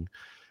looking.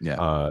 Yeah.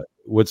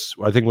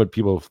 I think what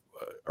people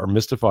are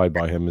mystified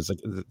by him is like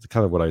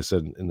kind of what I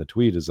said in the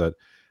tweet, is that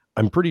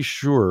I'm pretty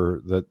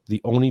sure that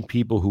the only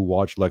people who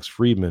watch Lex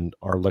Friedman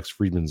are Lex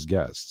Friedman's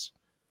guests.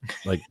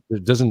 Like,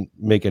 it doesn't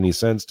make any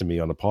sense to me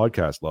on a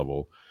podcast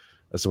level.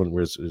 As someone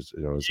where it's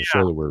a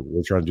show that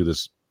we're trying to do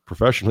this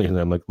professionally, and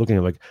I'm like looking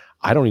at like,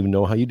 I don't even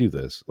know how you do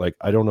this. Like,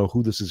 I don't know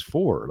who this is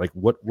for. Like,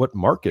 what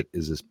market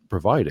is this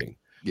providing?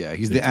 Yeah,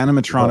 he's the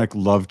animatronic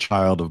love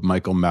child of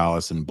Michael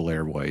Malice and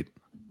Blair White.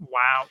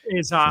 Wow.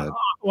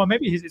 Well,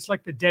 maybe it's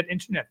like the dead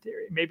internet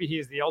theory. Maybe he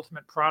is the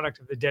ultimate product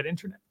of the dead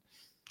internet.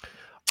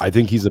 I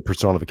think he's a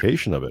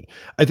personification of it.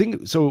 I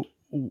think so.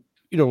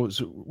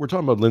 So we're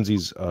talking about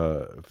Lindsay's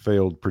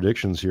failed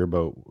predictions here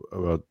about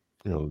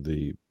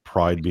the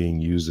Pride being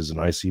used as an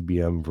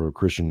ICBM for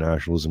Christian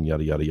nationalism,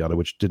 yada yada yada,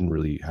 which didn't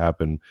really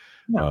happen.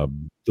 No.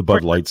 The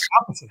Bud Lights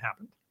opposite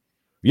happened.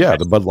 Yeah,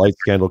 the Bud Light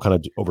scandal kind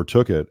of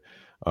overtook it.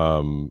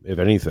 If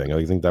anything,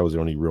 I think that was the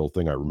only real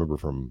thing I remember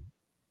from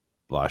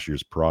last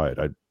year's Pride.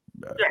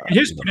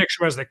 His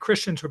prediction was that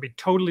Christians would be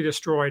totally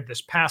destroyed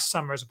this past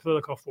summer as a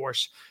political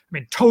force. I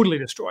mean, totally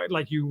destroyed.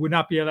 Like, you would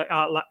not be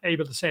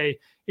able to say.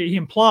 He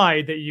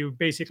implied that you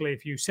basically,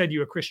 if you said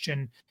you were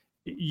Christian,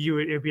 it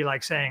would be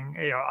like saying,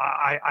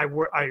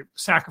 I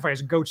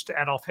sacrificed goats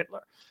to Adolf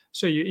Hitler.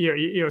 So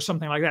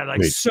something like that. Like,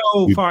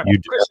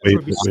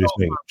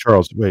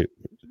 Charles, wait,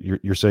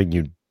 you're saying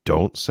you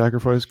don't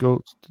sacrifice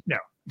goats? No.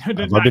 Have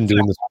I been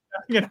doing this?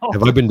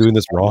 Have I been doing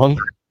this wrong?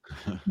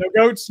 No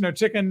goats, no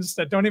chickens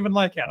that don't even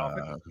like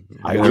Adolf.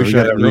 I wish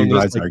I had known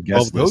this our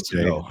guest list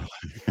ago.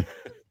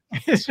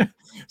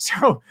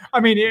 So, I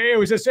mean, it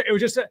was just,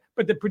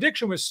 but the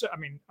prediction was, I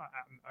mean,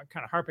 I'm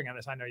kind of harping on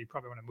this. I know you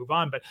probably want to move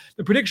on, but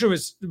the prediction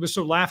was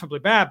so laughably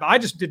bad. But I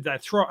just did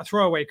that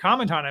throwaway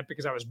comment on it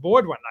because I was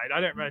bored one night. I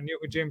didn't really know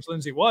who James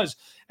Lindsay was,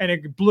 and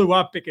it blew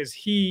up because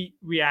he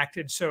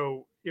reacted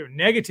so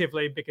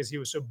negatively, because he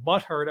was so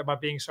butthurt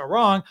about being so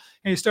wrong,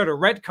 and he started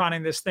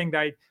retconning this thing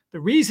that the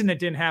reason it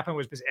didn't happen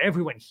was because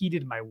everyone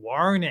heeded my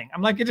warning.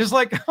 I'm like, it just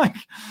like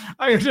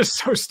I'm just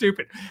so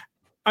stupid.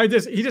 He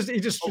just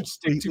should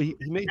stick to. He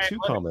made two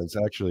comments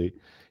actually.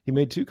 He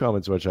made two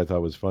comments which I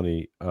thought was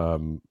funny.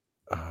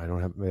 I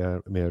don't have,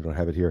 maybe I don't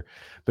have it here,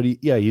 but he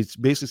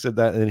basically said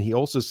that, and then he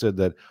also said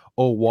that,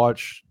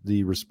 watch,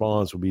 the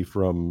response will be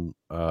from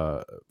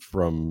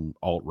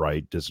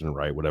alt-right, dissident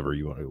right, whatever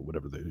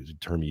the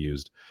term you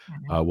used.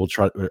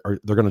 Mm-hmm.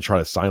 They're going to try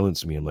to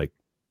silence me. I'm like,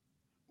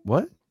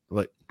 what?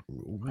 Like,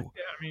 what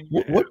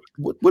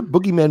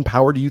boogeyman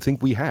power do you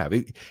think we have?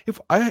 If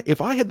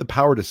I had the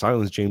power to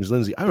silence James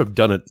Lindsay, I would have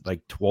done it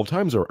like 12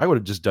 times, or I would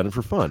have just done it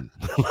for fun.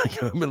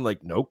 Like, I've been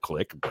like, no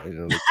click.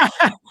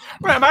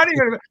 Right,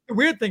 the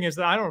weird thing is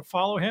that I don't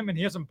follow him, and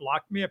he hasn't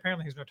blocked me.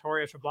 Apparently, he's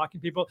notorious for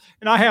blocking people.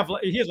 And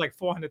he has like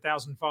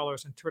 400,000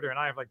 followers on Twitter, and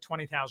I have like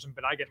 20,000,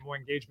 but I get more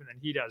engagement than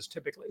he does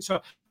typically.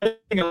 So I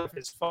think of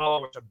his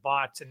followers are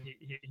bots, and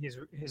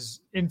his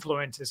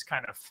influence is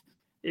kind of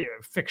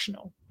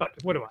fictional. But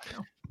what do I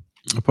know?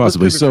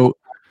 Possibly. So,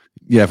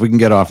 yeah, if we can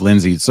get off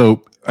Lindsay.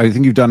 So I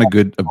think you've done a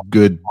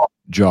good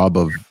job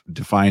of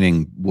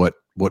defining what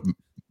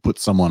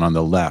puts someone on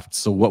the left.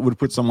 So what would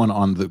put someone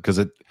on because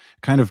it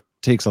kind of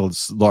takes a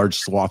large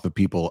swath of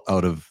people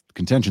out of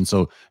contention.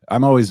 So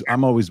I'm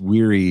always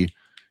weary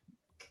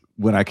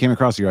when I came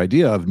across your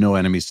idea of no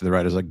enemies to the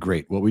right. I was like,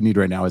 great. What we need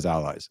right now is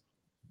allies.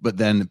 But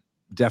then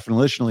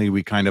definitionally,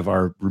 we kind of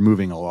are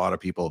removing a lot of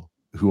people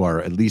who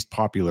are at least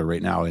popular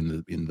right now in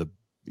the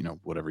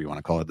whatever you want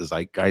to call it, the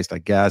zeitgeist, I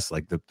guess.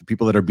 Like the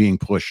people that are being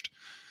pushed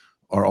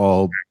are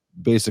all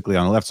basically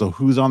on the left. So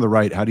who's on the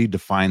right? How do you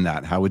define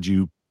that? How would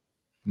you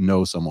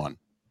know someone?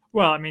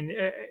 Well, I mean,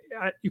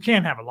 you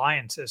can have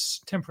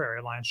alliances, temporary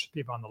alliances with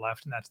people on the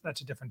left, and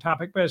that's a different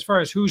topic. But as far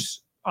as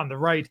who's on the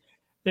right,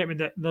 I mean,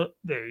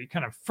 the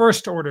kind of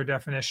first order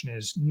definition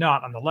is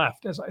not on the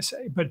left, as I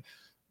say. But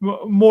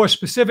more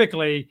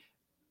specifically,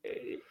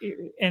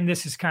 and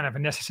this is kind of a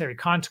necessary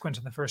consequence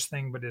of the first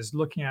thing, but is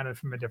looking at it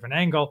from a different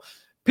angle.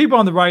 People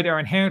on the right are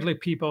inherently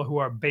people who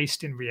are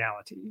based in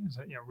reality.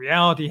 So,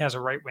 reality has a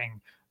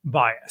right-wing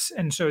bias,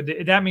 and so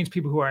that means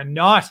people who are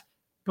not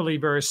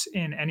believers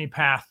in any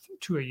path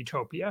to a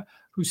utopia,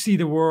 who see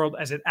the world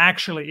as it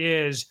actually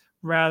is,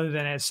 rather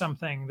than as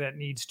something that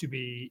needs to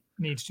be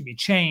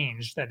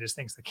changed. That is,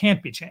 things that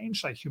can't be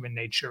changed, like human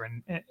nature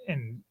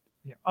and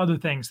other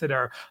things that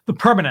are the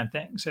permanent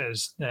things,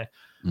 as the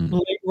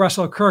late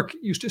Russell Kirk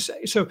used to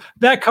say. So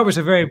that covers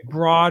a very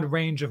broad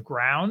range of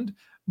ground.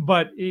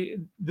 But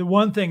the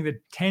one thing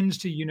that tends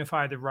to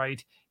unify the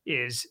right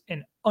is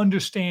an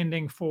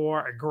understanding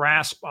for, a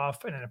grasp of,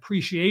 and an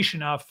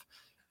appreciation of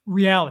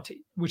reality,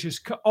 which has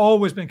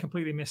always been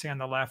completely missing on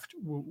the left,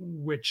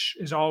 which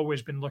has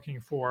always been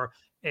looking for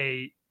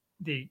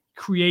the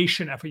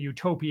creation of a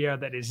utopia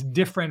that is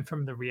different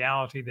from the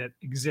reality that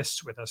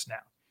exists with us now.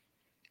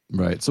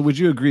 Right. So would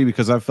you agree,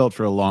 because I've felt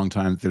for a long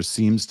time there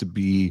seems to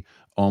be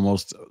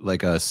almost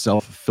like a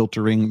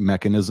self-filtering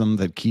mechanism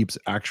that keeps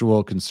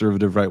actual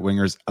conservative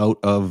right-wingers out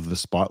of the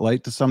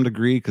spotlight to some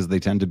degree, because they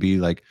tend to be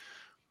like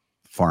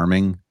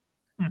farming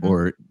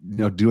or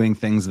doing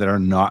things that are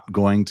not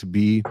going to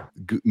be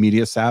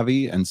media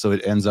savvy, and so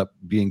it ends up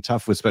being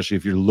tough, especially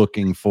if you're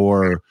looking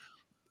for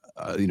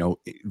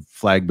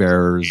flag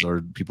bearers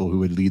or people who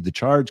would lead the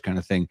charge, kind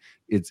of thing.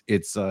 It's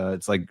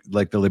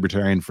like the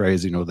libertarian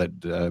phrase,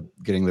 that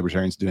getting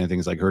libertarians to do anything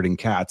is like herding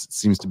cats. It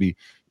seems to be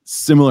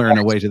similar in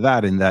a way to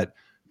that, in that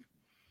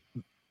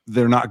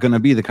they're not going to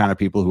be the kind of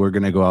people who are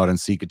going to go out and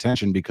seek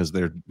attention because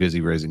they're busy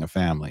raising a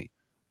family.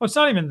 Well, it's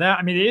not even that.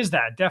 I mean, it is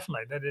that,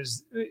 definitely. That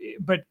is,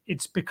 but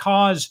it's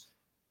because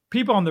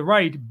people on the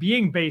right,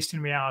 being based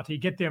in reality,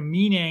 get their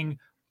meaning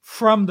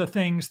from the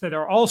things that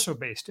are also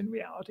based in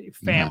reality: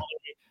 family,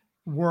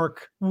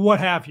 work,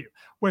 what have you.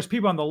 Whereas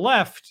people on the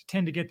left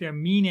tend to get their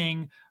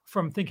meaning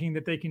from thinking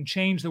that they can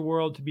change the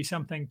world to be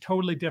something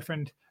totally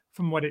different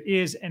from what it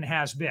is and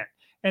has been.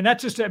 And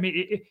that's just, I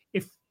mean,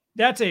 if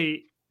that's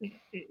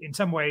in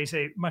some ways,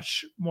 a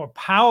much more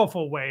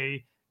powerful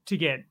way to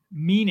get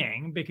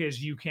meaning,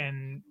 because you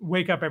can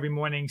wake up every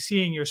morning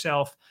seeing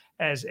yourself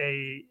as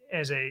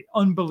a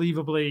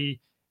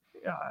unbelievably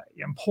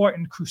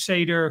important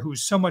crusader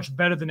who's so much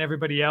better than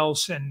everybody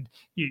else, and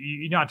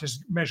you not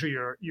just measure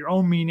your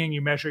own meaning,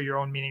 you measure your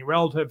own meaning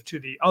relative to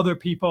the other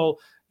people,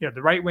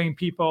 the right-wing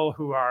people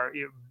who are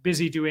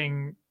busy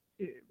doing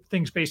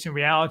things based in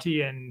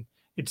reality, and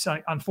it's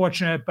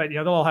unfortunate, but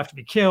they'll all have to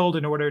be killed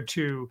in order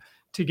to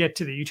get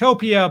to the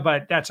utopia,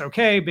 but that's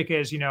okay,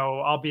 because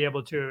I'll be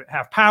able to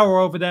have power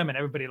over them, and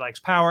everybody likes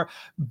power.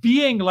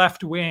 Being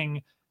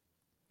left-wing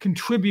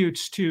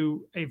contributes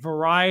to a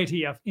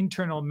variety of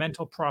internal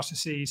mental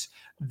processes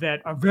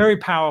that are very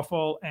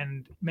powerful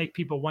and make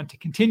people want to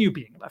continue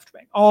being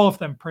left-wing. All of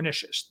them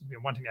pernicious,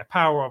 wanting to have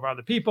power over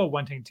other people,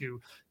 wanting to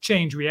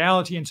change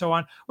reality, and so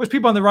on. Whereas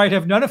people on the right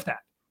have none of that.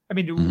 I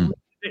mean,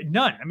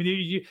 none. I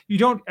mean, you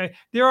don't.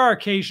 There are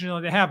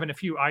occasionally, there have been a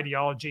few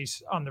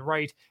ideologies on the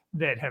right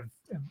that have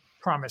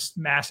promised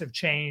massive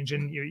change,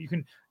 and you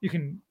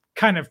can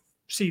kind of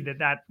see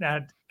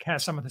that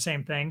has some of the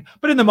same thing.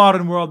 But in the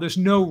modern world, there's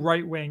no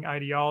right-wing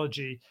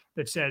ideology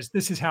that says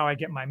this is how I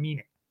get my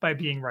meaning, by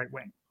being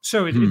right-wing.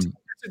 So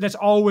that's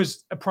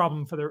always a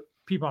problem for the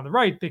people on the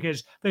right,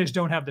 because they just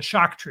don't have the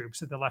shock troops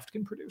that the left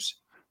can produce.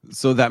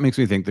 So that makes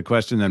me think the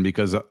question then,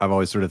 because I've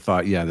always sort of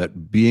thought,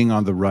 that being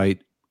on the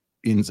right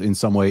in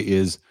some way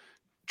is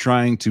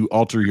trying to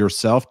alter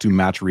yourself to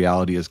match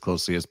reality as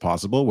closely as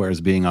possible, whereas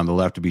being on the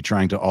left would be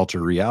trying to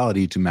alter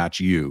reality to match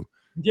you.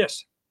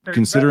 Yes.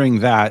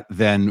 Considering that,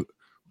 then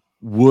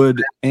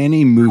would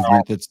any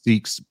movement that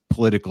seeks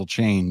political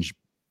change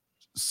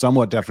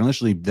somewhat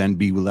definitionally then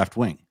be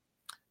left-wing?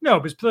 No,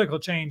 because political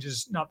change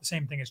is not the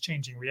same thing as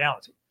changing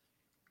reality.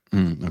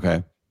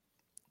 Okay.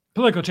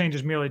 Political change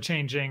is merely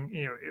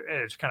changing,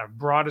 at its kind of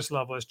broadest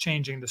level, is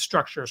changing the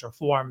structures or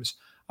forms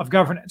of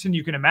governance. And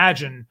you can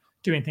imagine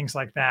doing things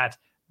like that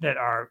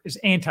is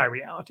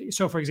anti-reality.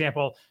 So, for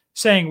example,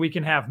 saying we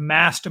can have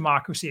mass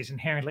democracy is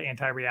inherently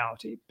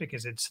anti-reality,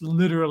 because it's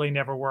literally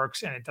never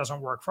works, and it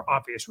doesn't work for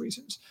obvious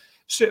reasons.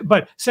 So,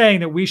 but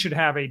saying that we should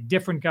have a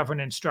different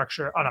governance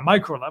structure on a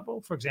micro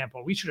level, for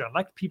example, we should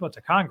elect people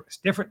to Congress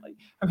differently.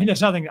 I mean,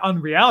 there's nothing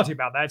unreality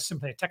about that. It's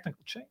simply a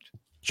technical change.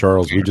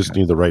 Charles, we just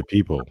need the right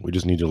people. We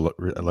just need to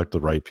elect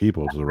the right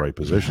people to the right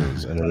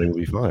positions, and everything will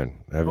be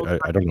fine.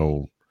 I don't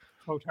know.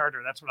 Vote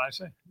harder. That's what I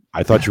say.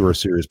 I thought you were a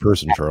serious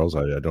person, Charles.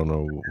 I don't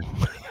know.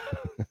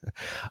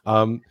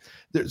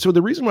 So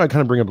the reason why I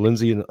kind of bring up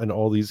Lindsay and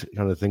all these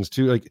kind of things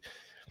too, like,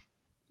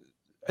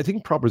 I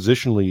think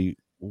propositionally,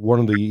 one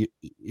of the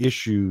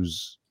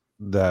issues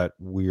that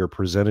we are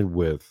presented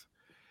with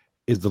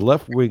is the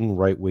left-wing,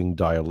 right-wing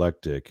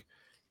dialectic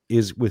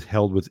is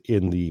withheld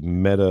within the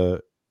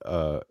meta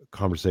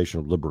conversation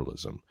of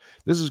liberalism.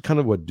 This is kind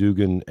of what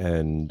Dugan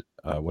and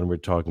when we're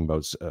talking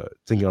about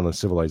thinking on a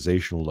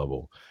civilizational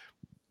level.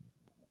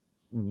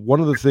 One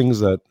of the things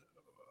that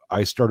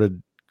I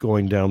started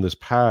going down this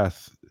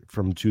path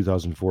from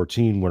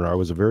 2014, when I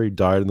was a very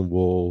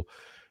dyed-in-the-wool,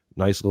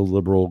 nice little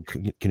liberal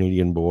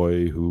Canadian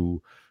boy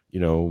who,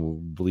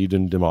 believed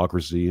in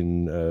democracy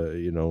and,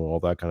 all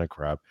that kind of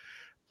crap.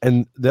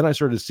 And then I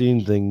started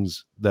seeing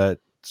things that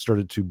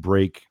started to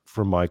break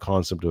from my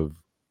concept of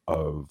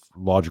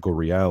logical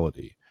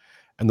reality.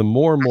 And the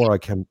more and more I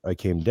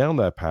came down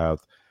that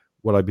path,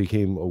 what I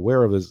became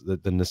aware of is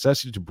that the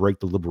necessity to break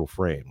the liberal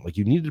frame. Like,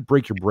 you need to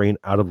break your brain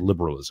out of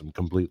liberalism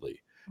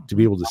completely to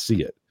be able to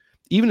see it.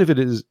 Even if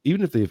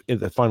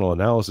the final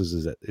analysis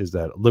is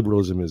that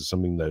liberalism is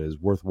something that is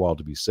worthwhile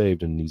to be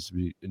saved and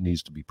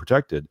needs to be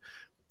protected,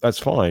 that's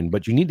fine.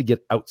 But you need to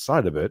get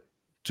outside of it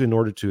in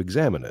order to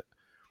examine it.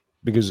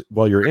 Because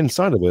while you're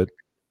inside of it,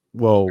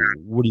 well,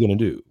 what are you going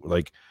to do?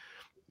 Like,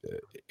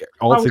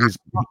 How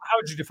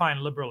would you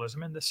define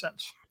liberalism in this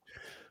sense?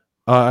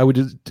 I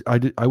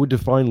would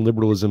define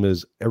liberalism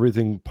as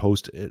everything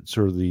post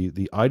sort of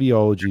the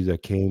ideology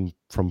that came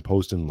from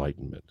post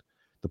Enlightenment,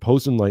 the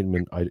post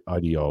Enlightenment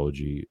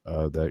ideology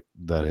that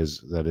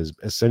has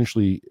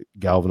essentially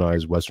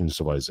galvanized Western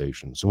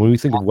civilization. So when we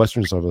think of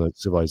Western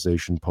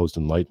civilization post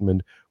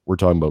Enlightenment, we're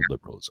talking about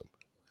liberalism.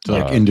 So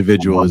like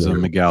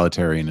individualism,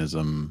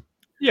 egalitarianism.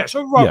 Yeah,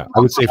 so I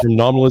would say from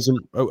nominalism.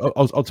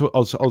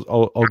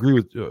 I'll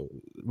agree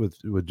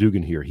with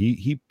Dugan here.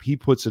 He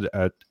puts it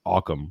at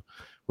Occam,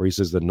 where he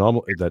says that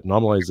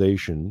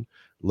nominalization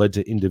led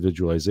to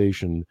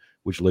individualization,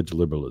 which led to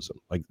liberalism.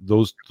 Like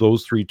those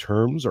three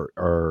terms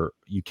are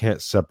you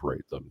can't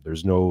separate them.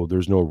 There's no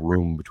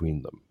room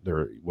between them.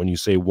 When you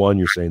say one,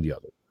 you're saying the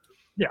other.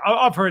 Yeah,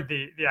 I've heard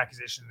the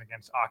accusation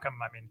against Occam.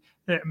 I mean,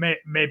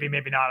 maybe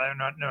not. I don't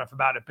know enough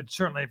about it, but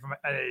certainly from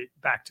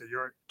back to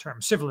your term,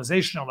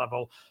 civilizational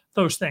level,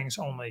 those things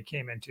only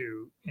came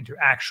into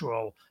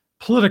actual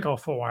political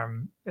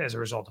form as a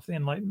result of the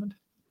Enlightenment.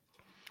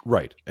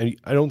 Right, and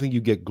I don't think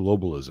you get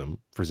globalism,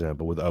 for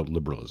example, without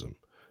liberalism.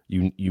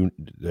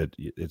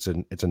 It's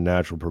a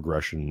natural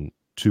progression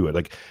to it.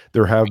 Like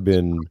there have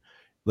been,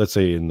 let's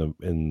say,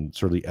 in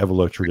sort of the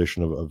Evola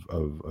tradition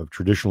of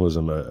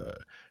traditionalism.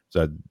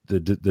 That the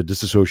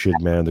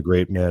disassociated man, the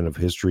great man of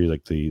history,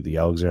 like the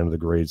Alexander the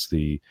Greats,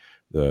 the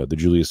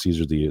Julius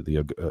Caesar,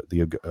 the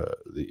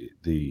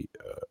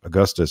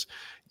Augustus,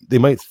 they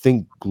might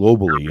think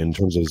globally in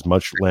terms of as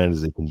much land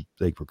as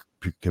they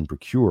can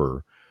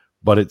procure,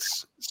 but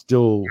it's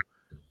still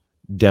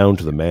down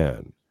to the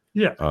man.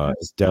 Yeah,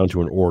 it's down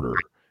to an order.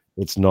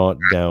 It's not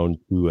down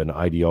to an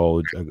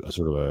ideology,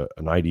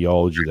 an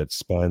ideology that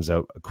spans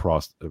out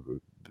across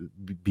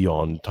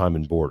beyond time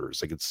and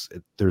borders. Like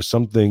there's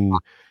something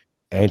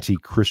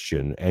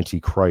anti-Christian,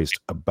 anti-Christ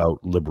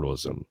about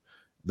liberalism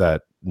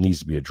that needs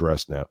to be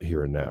addressed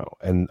here and now.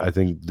 And I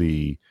think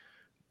the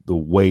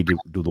way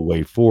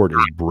forward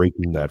is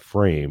breaking that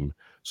frame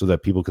so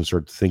that people can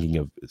start thinking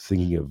of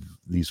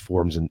these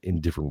forms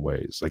in different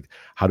ways. Like,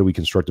 how do we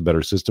construct a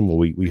better system? Well,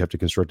 we have to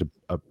construct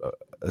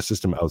a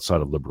system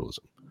outside of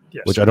liberalism,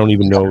 yes. Which I don't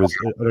even know if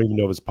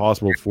it's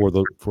possible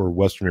for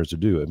Westerners to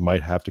do. It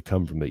might have to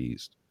come from the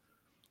East.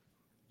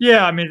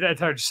 Yeah, I mean, that's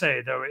hard to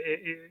say, though.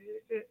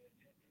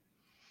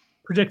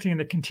 Predicting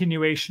the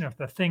continuation of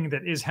the thing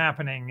that is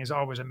happening is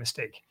always a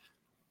mistake.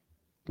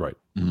 Right.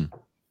 Mm-hmm.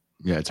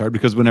 Yeah, it's hard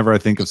because whenever I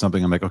think of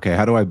something, I'm like, okay,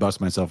 how do I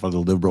bust myself out of the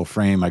liberal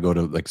frame? I go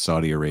to like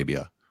Saudi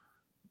Arabia.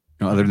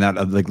 Other than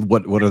that, like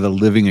what are the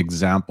living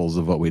examples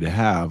of what we'd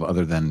have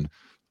other than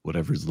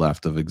whatever's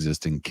left of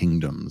existing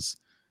kingdoms?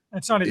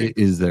 It's not even,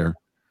 is there?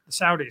 The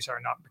Saudis are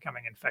not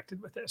becoming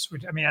infected with this.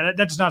 Which, I mean, that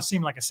does not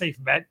seem like a safe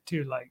bet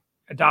to like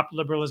adopt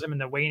liberalism in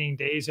the waning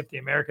days of the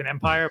American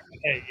empire. But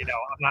hey, I'm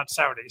not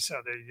Saudi,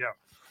 so there you go.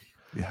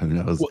 Yeah, who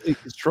knows? Well, it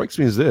strikes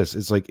me as this.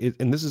 It's like,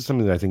 and this is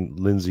something that I think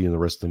Lindsay and the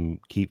rest of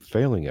them keep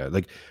failing at.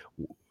 Like,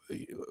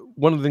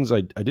 one of the things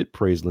I did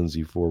praise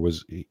Lindsay for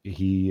was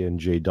he and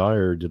Jay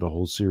Dyer did a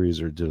whole series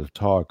or did a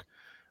talk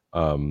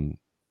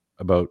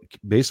about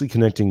basically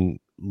connecting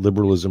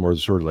liberalism, or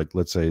sort of like,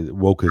 let's say,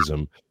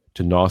 wokeism,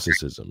 to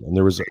Gnosticism. And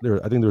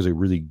I think there was a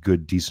really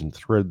good, decent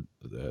thread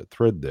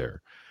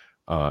there.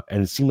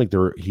 And it seemed like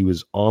he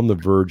was on the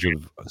verge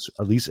of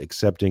at least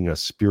accepting a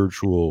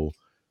spiritual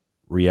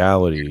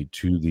reality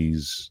to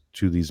these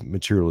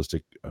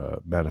materialistic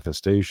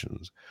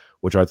manifestations,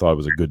 which I thought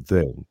was a good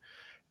thing.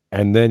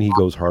 And then he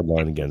goes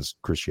hardline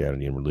against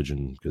Christianity and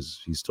religion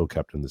because he's still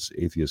kept in this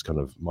atheist kind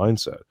of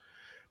mindset.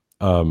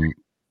 I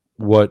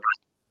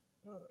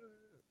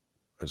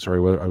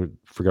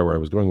forgot where I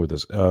was going with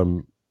this.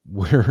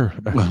 Well,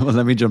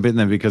 let me jump in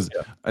then, because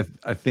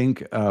I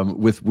think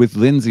with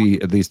Lindsay,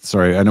 at least,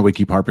 sorry, I know we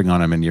keep harping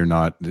on him and you're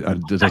not, I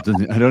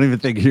don't even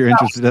think you're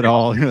interested at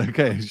all. You're like,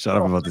 okay, shut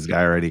up about this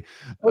guy already.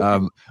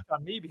 On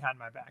me behind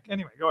my back.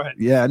 Anyway, go ahead.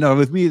 Yeah, no,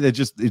 with me,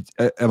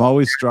 I'm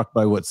always struck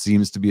by what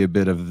seems to be a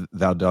bit of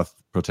thou doth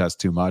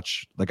protest too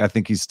much. Like, I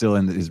think he's still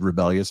in his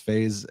rebellious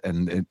phase,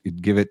 and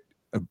give it,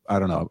 I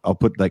don't know, I'll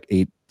put like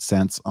 8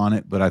 sense on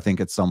it, but I think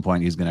at some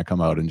point he's going to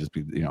come out and just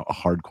be, you know, a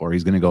hardcore.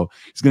 He's going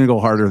to go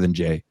harder than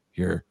Jay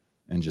here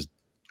and just.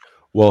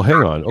 Well, hang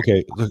on.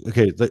 Okay.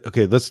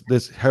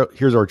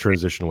 Here's our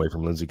transition away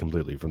from Lindsay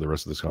completely from the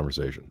rest of this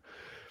conversation.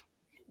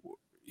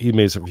 He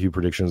made some few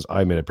predictions.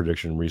 I made a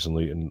prediction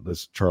recently, and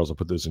Charles, I'll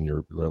put this in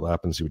your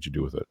lap and see what you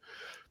do with it.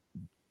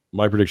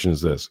 My prediction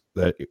is this: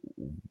 that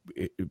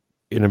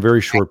in a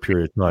very short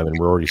period of time, and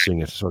we're already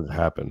seeing it sort of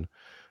happen.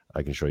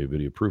 I can show you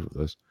video proof of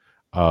this.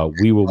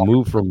 We will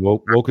move from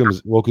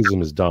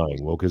wokeism is dying.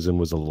 Wokeism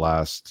was the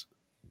last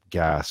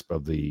gasp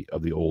of the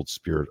old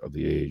spirit of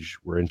the age.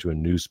 We're into a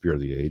new spirit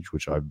of the age,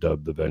 which I've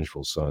dubbed the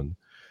vengeful son.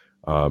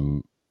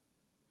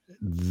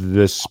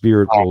 This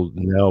spirit will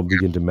now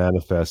begin to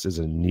manifest as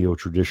a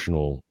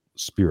neo-traditional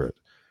spirit.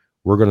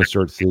 We're going to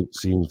start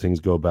seeing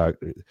things go back.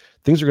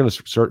 Things are going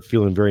to start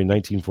feeling very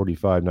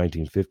 1945,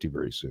 1950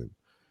 very soon.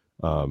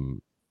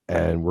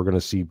 And we're going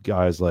to see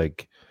guys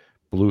like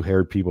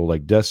blue-haired people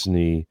like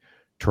Destiny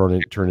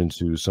turn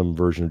into some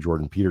version of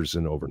Jordan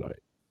Peterson overnight.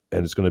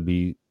 And it's going to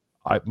be,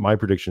 my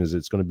prediction is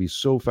it's going to be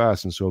so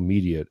fast and so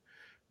immediate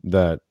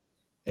that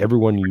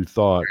everyone you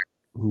thought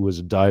who was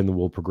a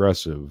dyed-in-the-wool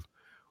progressive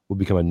will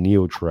become a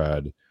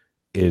neo-trad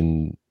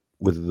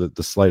with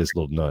the slightest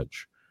little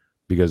nudge,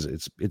 because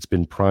it's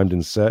been primed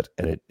and set,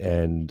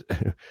 and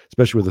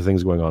especially with the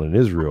things going on in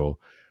Israel,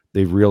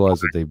 they've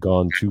realized that they've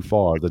gone too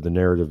far, that the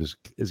narrative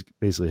is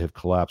basically have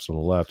collapsed on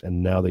the left,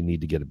 and now they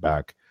need to get it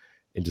back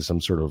into some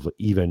sort of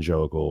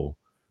evangelical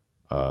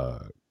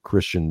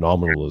Christian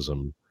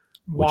nominalism,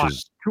 which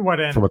is, to what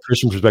end? From a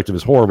Christian perspective,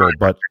 is horrible,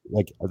 but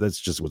like that's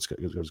just what's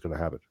going to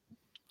happen.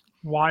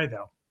 Why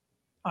though?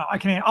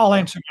 I'll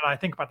answer what I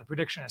think about the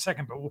prediction in a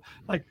second, but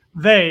like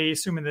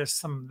assuming there's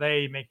some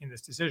they making this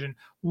decision,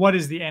 what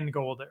is the end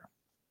goal there?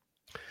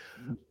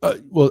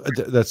 Well,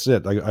 that's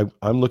it.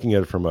 I'm looking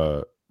at it from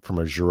a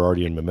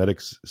Girardian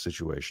mimetic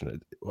situation.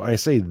 When I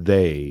say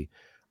they,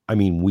 I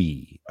mean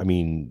we. I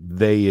mean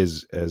they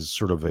as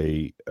sort of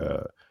a.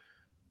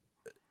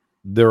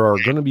 There are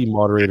going to be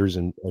moderators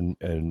and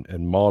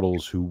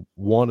models who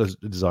want a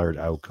desired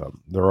outcome.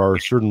 There are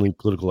certainly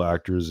political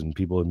actors and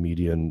people in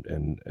media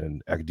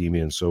and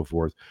academia and so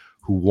forth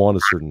who want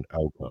a certain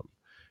outcome.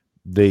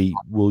 They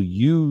will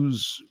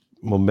use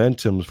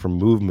momentums from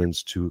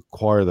movements to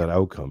acquire that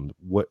outcome.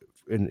 What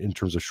in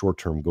terms of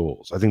short-term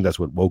goals? I think that's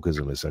what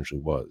wokeism essentially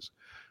was,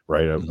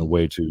 right? A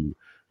way to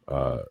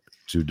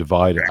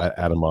divide,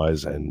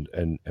 atomize,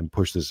 and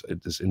push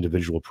this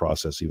individual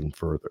process even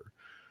further.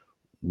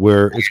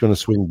 Where it's going to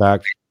swing back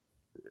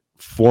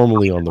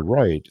formally on the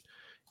right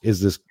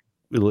is this.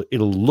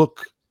 It'll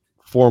look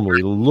formally.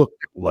 It'll look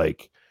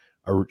like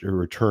a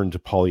return to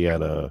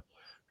Pollyanna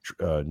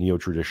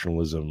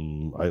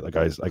neo-traditionalism. Like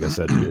I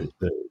said,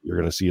 you're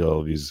going to see all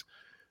of these.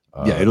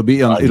 It'll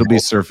be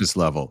surface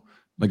level.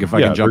 Like if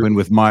I can jump in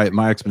with my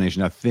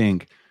explanation, I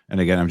think, and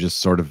again, I'm just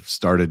sort of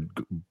started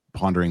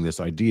pondering this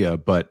idea,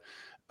 but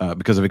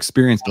because I've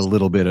experienced a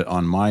little bit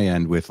on my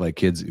end with like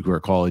kids who are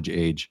college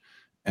age,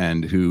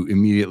 and who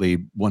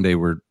immediately one day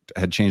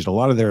had changed a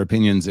lot of their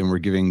opinions and were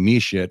giving me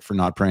shit for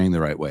not praying the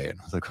right way. And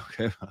I was like,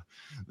 okay,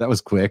 that was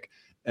quick.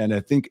 And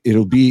I think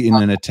it'll be in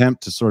an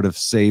attempt to sort of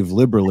save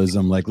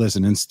liberalism. Like,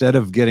 listen, instead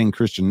of getting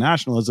Christian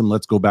nationalism,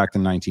 let's go back to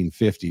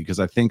 1950. Because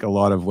I think a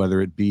lot of,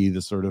 whether it be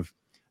the sort of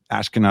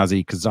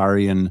Ashkenazi,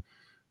 Khazarian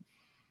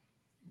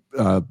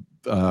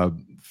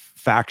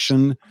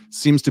faction,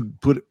 seems to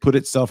put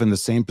itself in the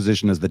same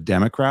position as the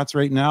Democrats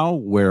right now,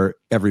 where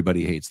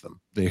everybody hates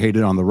them. They hate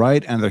it on the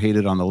right and they're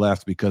hated on the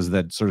left, because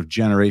that sort of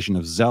generation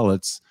of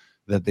zealots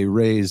that they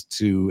raised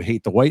to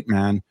hate the white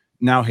man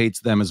now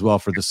hates them as well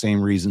for the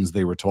same reasons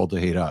they were told to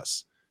hate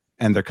us.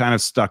 And they're kind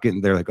of stuck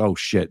in, they're like, oh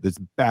shit, this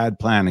bad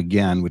plan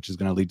again, which is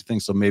going to lead to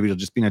things. So maybe it'll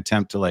just be an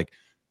attempt to like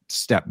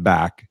step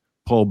back,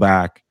 pull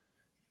back,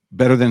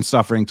 better than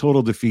suffering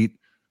total defeat,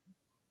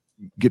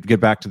 get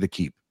back to the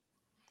keep.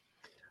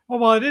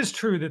 Well, it is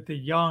true that the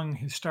young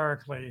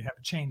historically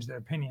have changed their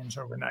opinions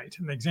overnight.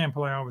 And the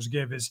example I always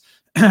give is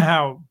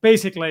how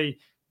basically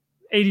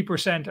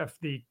 80% of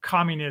the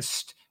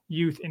communist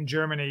youth in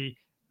Germany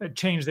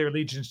changed their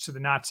allegiance to the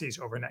Nazis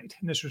overnight.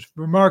 And this was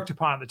remarked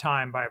upon at the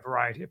time by a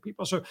variety of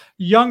people. So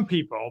young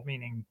people,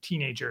 meaning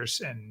teenagers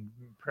and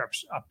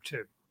perhaps up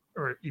to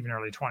or even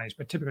early 20s,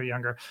 but typically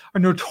younger, are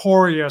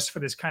notorious for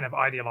this kind of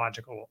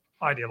ideological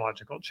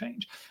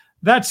change.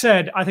 That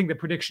said, I think the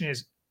prediction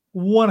is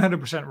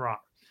 100% wrong.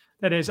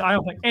 That is, I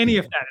don't think any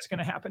of that is going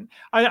to happen.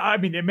 I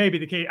mean, it may be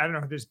the case. I don't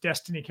know who this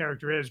Destiny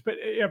character is, but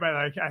yeah, but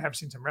I have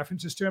seen some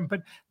references to him.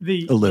 But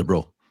a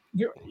liberal,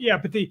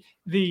 but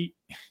the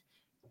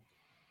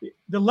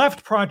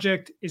left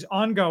project is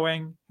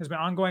ongoing, has been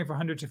ongoing for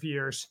hundreds of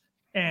years,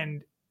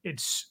 and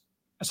it's,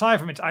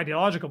 aside from its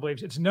ideological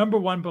beliefs, its number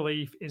one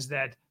belief is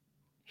that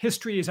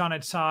history is on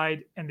its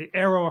side, and the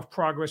arrow of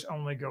progress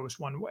only goes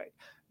one way.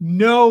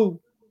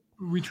 No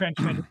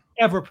retrenchment is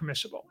ever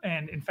permissible.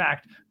 And in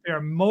fact, there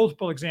are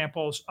multiple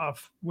examples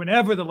of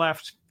whenever the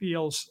left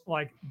feels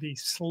like the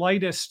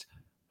slightest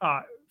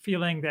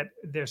feeling that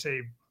there's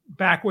a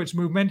backwards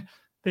movement,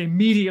 they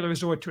immediately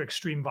resort to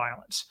extreme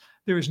violence.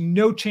 There is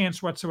no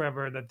chance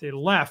whatsoever that the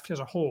left as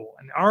a whole,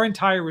 and our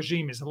entire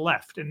regime is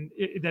left, and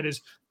that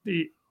is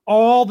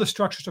all the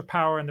structures of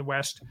power in the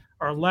West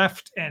are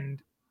left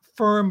and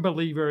firm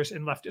believers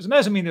in leftism. It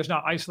doesn't mean there's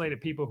not isolated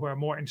people who are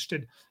more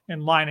interested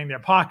in lining their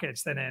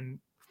pockets than in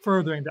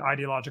furthering the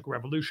ideological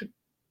revolution.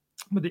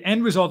 But the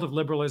end result of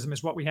liberalism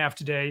is what we have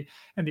today.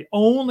 And the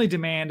only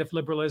demand of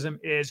liberalism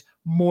is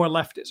more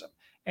leftism,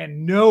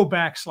 and no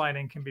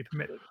backsliding can be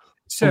permitted.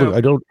 So look,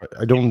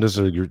 I don't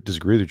necessarily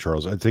disagree with you,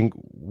 Charles. I think,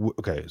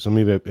 okay, so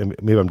maybe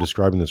I'm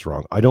describing this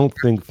wrong. I don't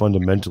think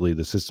fundamentally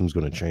the system's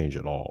going to change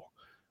at all.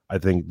 I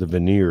think the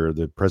veneer,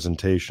 the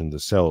presentation, the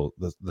cell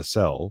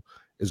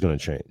is going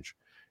to change,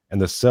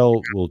 and the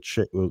cell will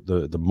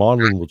the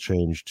modeling will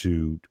change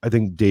to, I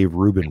think Dave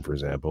Rubin, for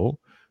example,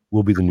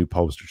 will be the new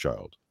poster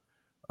child.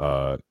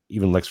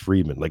 Even Lex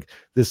Friedman, like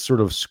this sort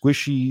of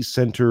squishy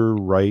center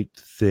right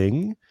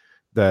thing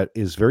that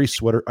is very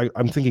sweater.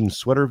 I'm thinking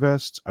sweater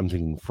vests. I'm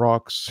thinking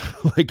frocks.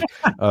 Like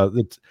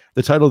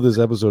the title of this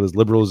episode is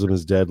 "Liberalism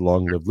is Dead.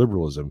 Long Live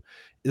Liberalism."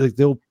 Like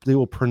they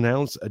will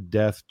pronounce a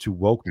death to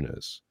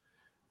wokeness,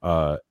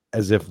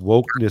 as if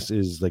wokeness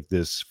is like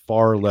this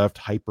far left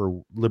hyper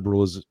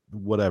liberalism,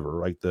 whatever,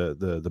 right?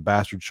 The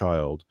bastard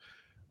child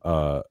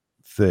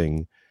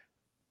thing,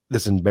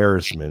 this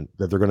embarrassment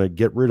that they're going to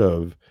get rid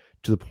of,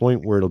 to the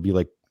point where it'll be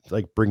like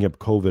bringing up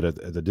COVID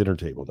at the dinner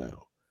table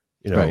now.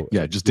 You know, right?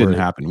 Yeah, it just didn't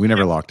happen. We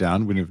never locked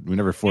down. We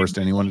never forced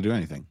anyone to do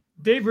anything.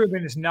 Dave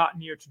Rubin is not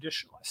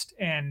neo-traditionalist,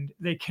 and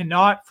they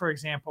cannot, for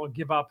example,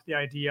 give up the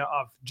idea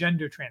of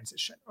gender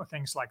transition or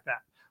things like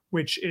that,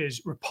 which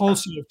is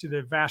repulsive to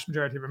the vast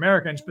majority of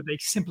Americans, but they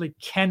simply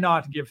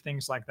cannot give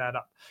things like that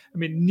up. I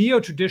mean,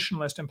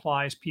 neo-traditionalist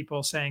implies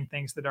people saying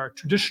things that are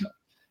traditional.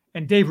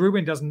 And Dave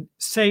Rubin doesn't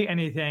say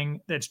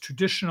anything that's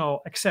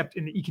traditional except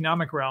in the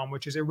economic realm,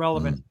 which is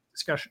irrelevant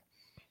discussion.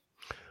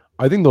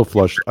 I think they'll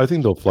flush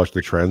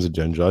the trans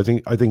agenda. I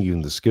think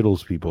even the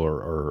Skittles people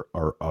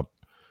are up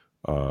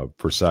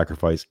for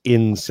sacrifice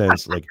in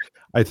sense. Like,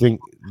 I think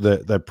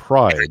that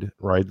pride,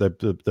 right?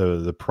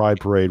 The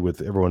pride parade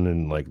with everyone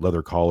in like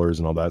leather collars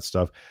and all that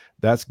stuff,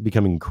 that's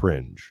becoming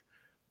cringe.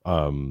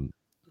 Our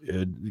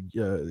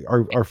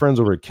friends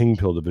over at King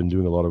Pill have been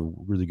doing a lot of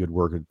really good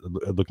work at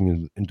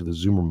looking into the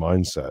Zoomer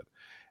mindset,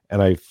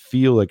 and I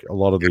feel like a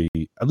lot of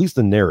at least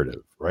the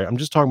narrative, right? I'm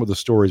just talking about the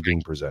stories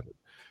being presented.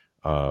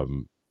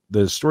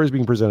 The stories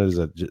being presented is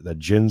that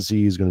Gen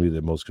Z is going to be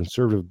the most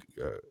conservative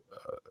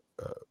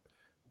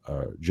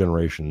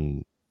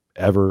generation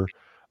ever.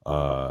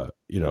 That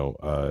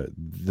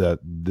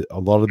a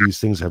lot of these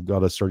things have got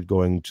to start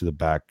going to the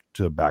back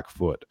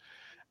foot.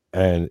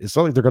 And it's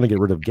not like they're going to get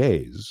rid of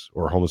gays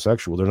or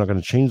homosexual. They're not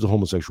going to change the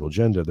homosexual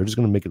agenda. They're just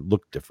going to make it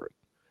look different.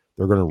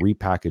 They're going to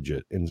repackage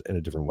it in a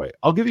different way.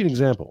 I'll give you an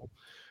example.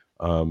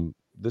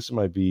 This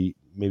might be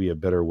maybe a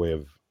better way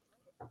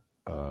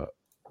of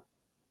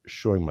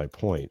showing my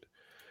point.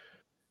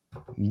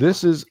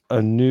 This is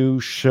a new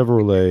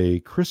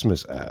Chevrolet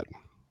Christmas ad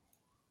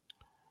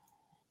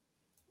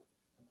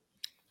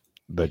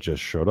that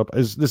just showed up.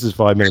 This is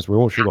 5 minutes. We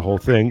won't show the whole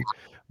thing,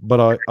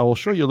 but I will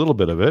show you a little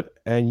bit of it,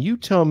 and you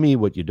tell me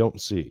what you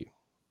don't see.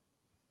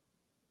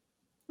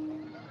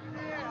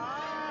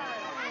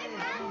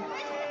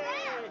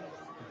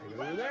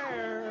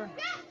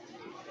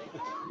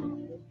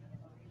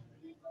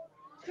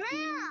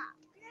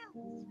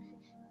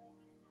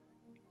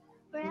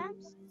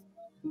 Gramps?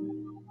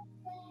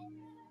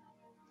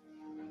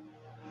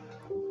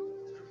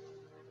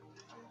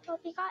 Well,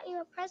 we got you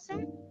a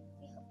present.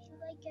 We hope you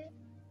like it.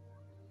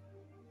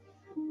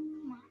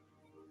 Come on.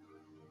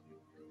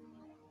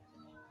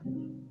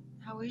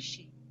 How is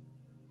she?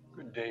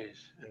 Good days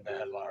and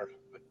bad lives,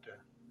 but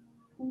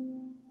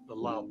the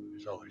love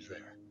is always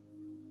there.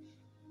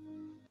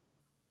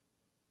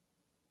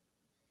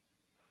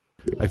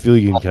 I feel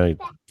you can kind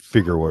of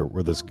figure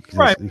where this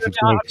right.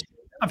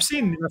 I've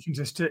seen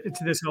references to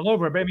this all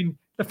over, but I mean,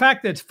 the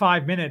fact that it's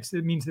 5 minutes,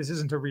 it means this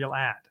isn't a real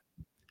ad.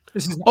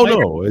 This is no. You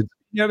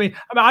know what I mean?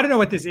 I don't know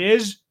what this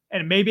is,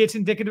 and maybe it's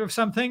indicative of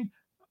something.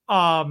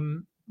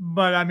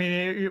 But I mean,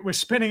 it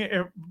was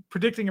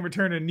predicting a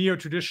return to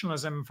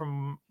neo-traditionalism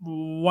from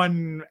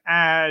one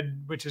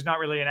ad, which is not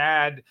really an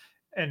ad,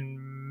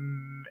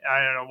 and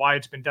I don't know why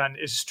it's been done.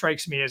 It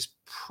strikes me as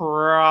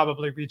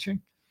probably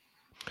reaching.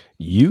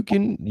 You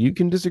can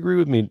disagree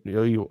with me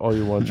all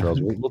you want, Charles.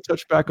 We'll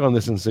touch back on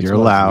this in 6 months. You're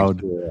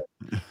allowed.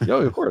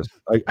 Yo, of course.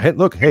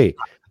 Look, hey,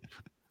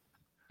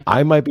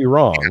 I might be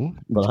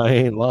wrong, but I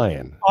ain't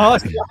lying.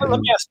 Let me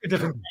ask you a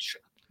different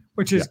question,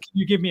 which is, can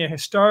you give me a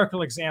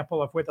historical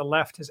example of where the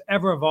left has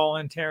ever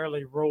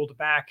voluntarily rolled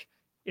back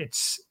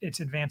its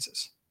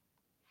advances?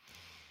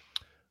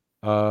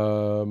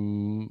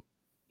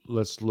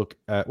 Let's look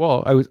at.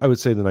 Well, I would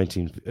say the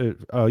 19.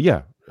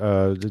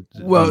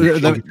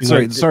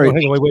 Sorry.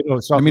 Wait. No,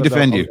 stop. Let me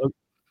defend you.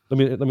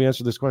 Let me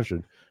answer this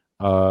question.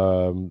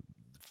 From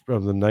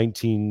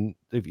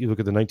if you look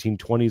at the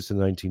 1920s to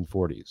the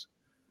 1940s,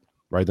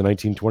 right? The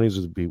 1920s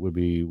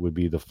would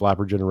be the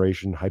flapper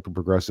generation, hyper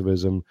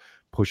progressivism,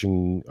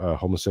 pushing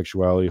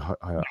homosexuality,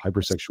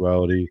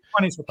 hypersexuality.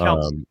 20s were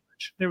Celtic.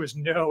 There was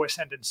no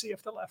ascendancy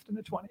of the left in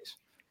the 20s.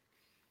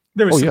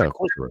 There was of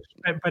course there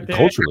was. but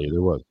Culturally,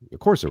 there was. Of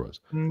course there was.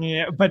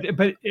 Yeah, but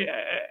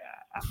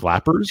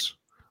Flappers.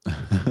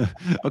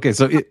 Okay,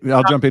 so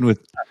I'll jump in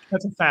with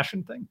that's a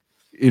fashion thing.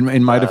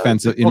 In my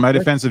defense,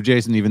 of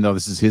Jason, even though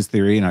this is his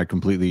theory and I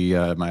completely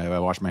I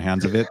wash my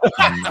hands of it,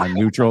 I'm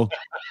neutral.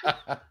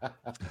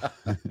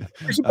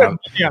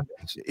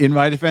 In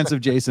my defense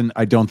of Jason,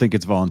 I don't think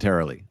it's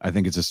voluntarily. I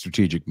think it's a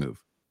strategic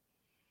move.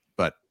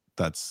 But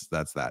that's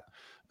that.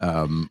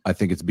 I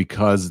think it's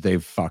because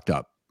they've fucked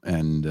up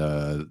and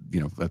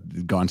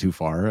gone too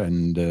far,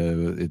 and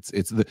it's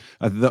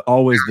the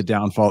always the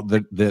downfall.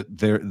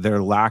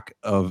 Their lack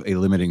of a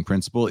limiting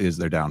principle is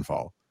their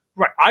downfall.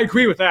 Right, I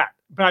agree with that.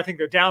 But I think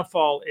their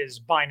downfall is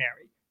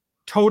binary: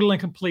 total and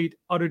complete,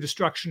 utter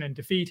destruction and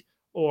defeat,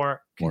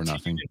 or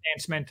nothing.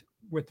 Enhancement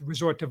with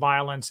resort to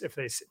violence if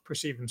they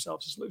perceive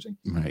themselves as losing.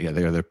 Right? Yeah,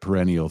 they are the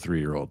perennial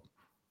 3-year-old.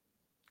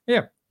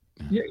 Yeah,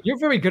 you're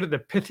very good at the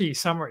pithy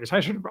summaries.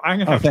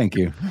 Thank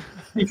you.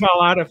 You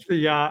fell out of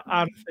the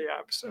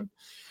episode.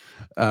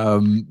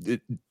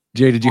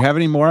 Jay, did you have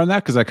any more on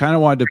that? Because I kind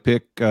of wanted to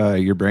pick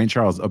your brain,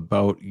 Charles,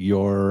 about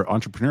your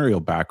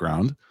entrepreneurial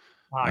background.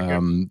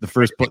 The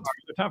first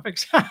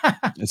topics.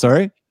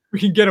 Sorry, we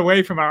can get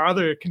away from our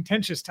other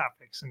contentious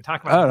topics and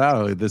talk about.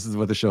 Oh no, this is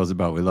what the show's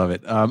about. We love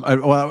it.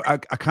 I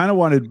kind of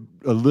wanted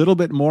a little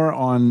bit more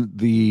on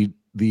the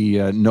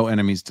no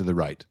enemies to the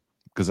right,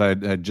 because I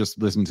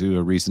just listened to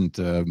a recent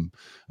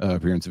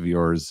appearance of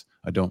yours.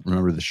 I don't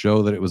remember the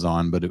show that it was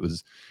on, but it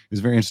was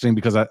very interesting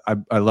because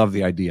I love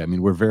the idea. I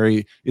mean,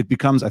 it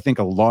becomes, I think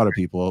a lot of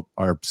people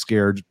are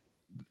scared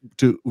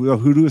to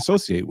who to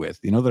associate with.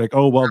 They're like,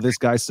 oh well, this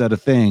guy said a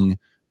thing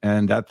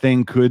and that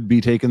thing could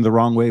be taken the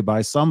wrong way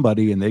by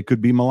somebody and they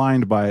could be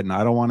maligned by it, and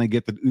I don't want to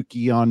get the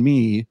ookie on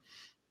me.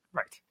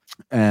 Right.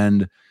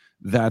 And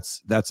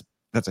it's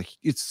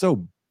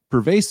so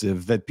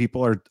pervasive that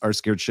people are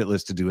scared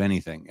shitless to do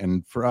anything.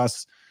 And for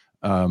us,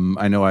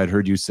 I know I'd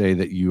heard you say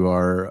that you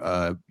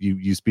are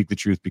you speak the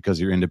truth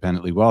because you're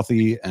independently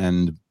wealthy,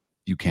 and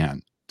you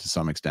can to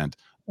some extent.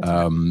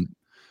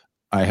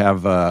 I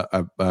have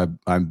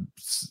I'm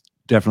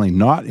definitely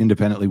not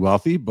independently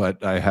wealthy,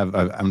 but I'm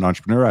an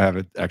entrepreneur. I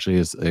have actually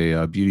as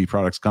a beauty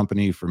products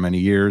company for many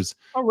years.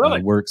 Oh, really?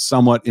 I work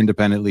somewhat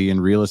independently in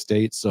real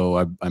estate, so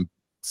I'm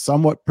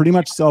somewhat pretty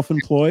much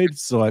self-employed.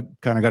 So I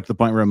kind of got to the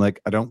point where I'm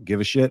like, I don't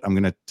give a shit. I'm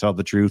going to tell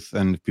the truth,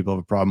 and if people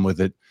have a problem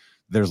with it,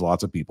 there's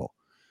lots of people.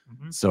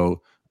 Mm-hmm.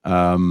 So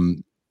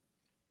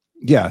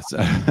yes,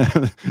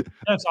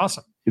 that's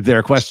awesome. Is there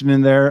a question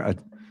in there?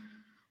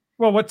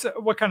 Well,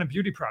 what kind of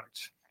beauty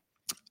products?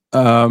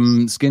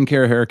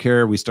 Skincare, hair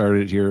care. We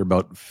started here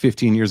about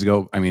 15 years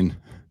ago. I mean,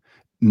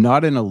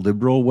 not in a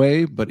liberal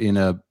way, but in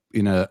a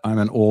I'm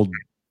an old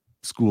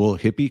school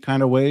hippie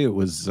kind of way. It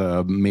was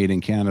made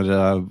in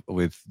Canada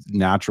with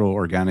natural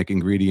organic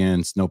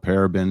ingredients, no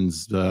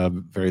parabens,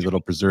 very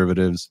little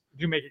preservatives.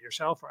 Do you make it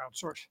yourself or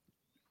outsource?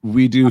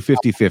 We do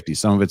 50-50.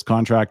 Some of it's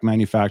contract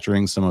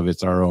manufacturing, some of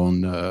it's our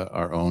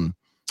own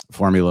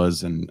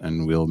formulas,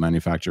 and we'll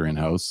manufacture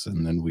in-house.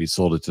 And then we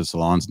sold it to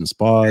salons and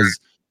spas,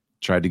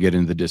 tried to get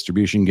into the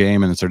distribution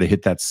game, and sort of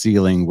hit that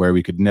ceiling where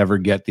we could never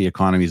get the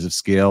economies of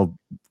scale,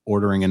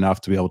 ordering enough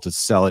to be able to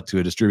sell it to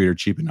a distributor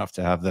cheap enough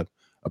to have a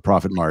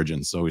profit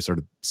margin. So we sort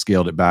of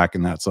scaled it back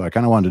in that. So I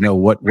kind of wanted to know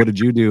what did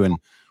you do and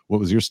what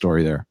was your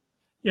story there?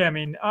 Yeah, I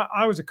mean,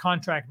 I was a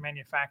contract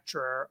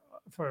manufacturer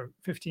for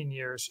 15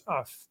 years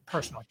of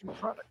personal care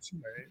products,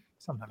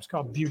 sometimes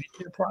called beauty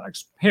care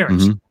products, hair,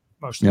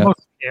 mostly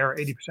hair,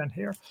 80%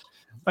 hair.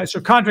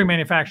 So contract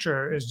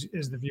manufacturer is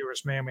the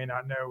viewers may or may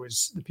not know,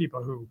 is the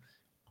people who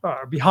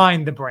are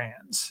behind the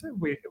brands.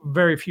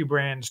 Very few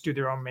brands do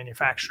their own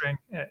manufacturing,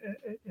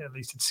 at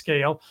least at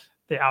scale.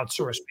 They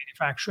outsource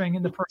manufacturing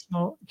in the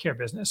personal care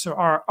business. So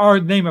our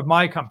name of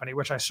my company,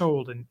 which I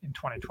sold in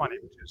 2020,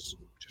 which is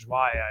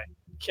why I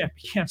can't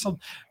be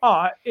canceled,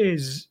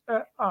 is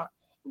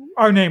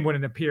our name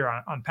wouldn't appear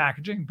on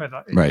packaging, but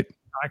right.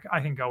 I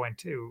can go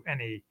into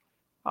any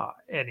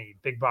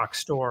big box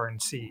store and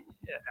see,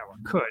 or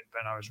could,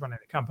 when I was running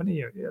the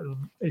company,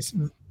 a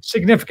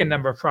significant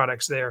number of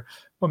products there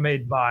were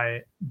made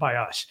by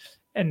us.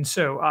 And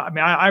so,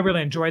 I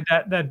really enjoyed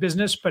that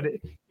business, but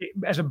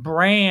as a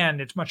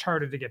brand, it's much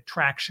harder to get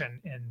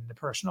traction in the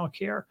personal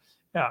care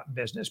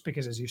business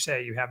because, as you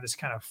say, you have this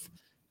kind of,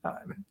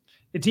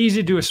 it's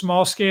easy to do a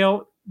small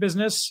scale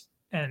business,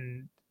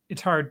 and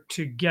it's hard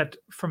to get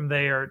from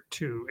there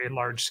to a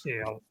large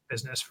scale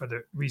business for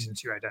the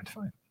reasons you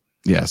identify.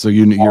 Yeah, so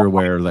you're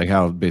aware, like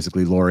how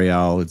basically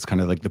L'Oreal, it's kind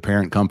of like the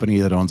parent company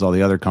that owns all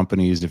the other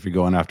companies. If you're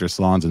going after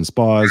salons and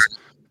spas,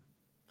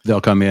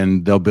 they'll come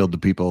in, they'll build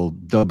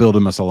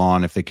them a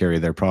salon if they carry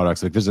their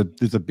products. Like there's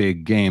a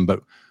big game,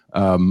 but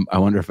I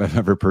wonder if I've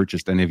ever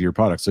purchased any of your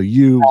products. So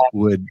you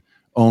would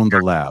own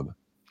the lab,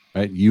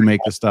 right? You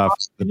make the stuff,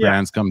 the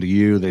brands come to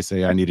you, they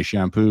say, I need a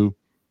shampoo.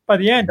 By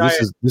the end,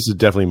 this is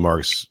definitely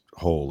Mark's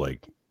whole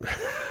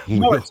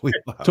No, it's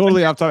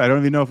Totally off topic. I don't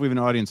even know if we have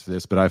an audience for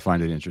this, but I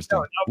find it interesting.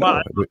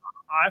 well,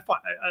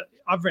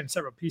 I've written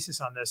several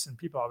pieces on this, and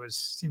people always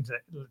seem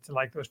to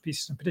like those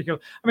pieces in particular.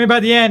 I mean, by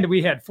the end,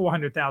 we had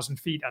 400,000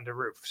 feet under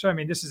roof. So, I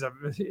mean, this is a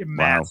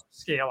massive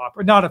scale up,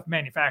 not of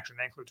manufacturing,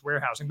 that includes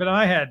warehousing, but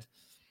I had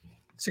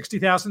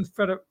 60,000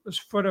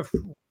 foot of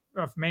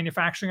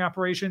manufacturing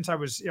operations. I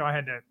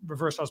had a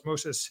reverse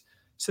osmosis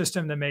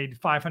system that made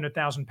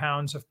 500,000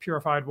 pounds of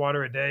purified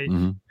water a day.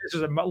 Mm-hmm. This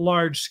is a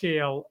large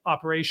scale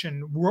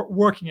operation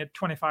working at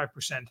 25%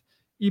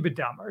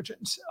 EBITDA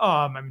margins.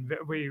 I mean,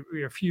 we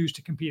refuse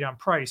to compete on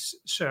price.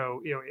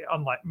 So,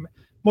 unlike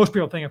most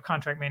people think of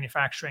contract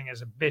manufacturing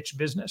as a bitch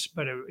business,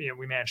 but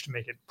we managed to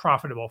make it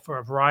profitable for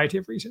a variety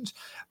of reasons.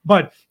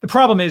 But the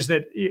problem is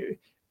that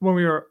when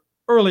we were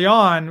early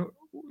on,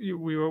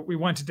 we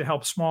wanted to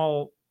help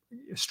small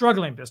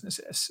struggling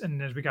businesses,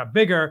 and as we got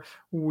bigger,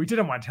 we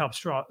didn't want to help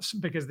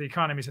because the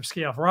economies of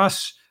scale for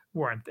us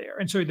weren't there.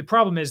 And so the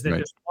problem is that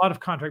there's a lot of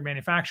contract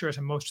manufacturers,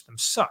 and most of them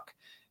suck.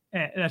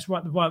 And that's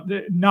what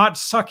not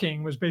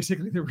sucking was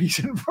basically the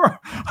reason for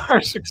our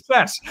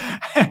success.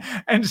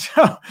 And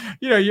so,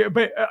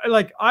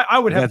 I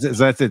would have.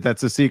 That's it.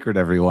 That's a secret,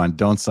 everyone.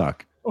 Don't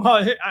suck.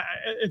 Well,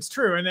 it's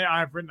true, and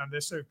I've written on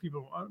this, so if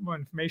people want more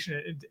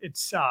information,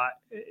 it's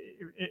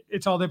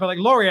all there. But like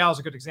L'Oreal is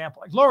a good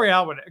example. Like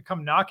L'Oreal would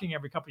come knocking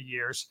every couple of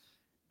years,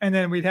 and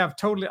then we'd have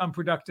totally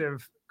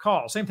unproductive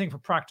calls. Same thing for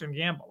Procter &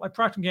 Gamble. Like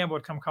Procter & Gamble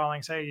would come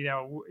calling, say,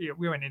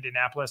 we were in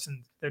Indianapolis,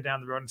 and they're down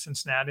the road in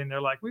Cincinnati, and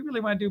they're like, we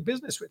really want to do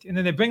business with you. And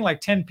then they bring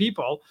like 10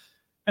 people,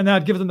 and then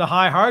I'd give them the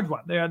hard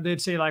one.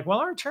 They'd say like, well,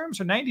 our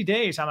terms are 90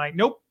 days. I'm like,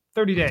 nope.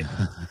 30 days.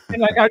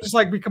 And like, I just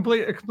like be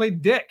a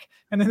complete dick,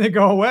 and then they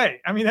go away.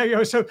 I mean,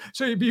 so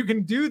you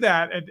can do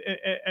that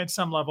at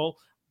some level,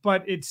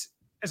 but it's,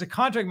 as a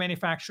contract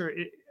manufacturer,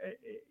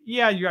 you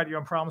got your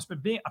own problems,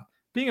 but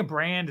being a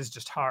brand is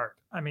just hard.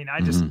 I mean, I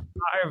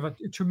have a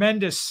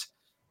tremendous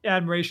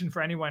admiration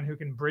for anyone who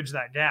can bridge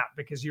that gap,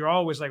 because you're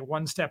always like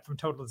one step from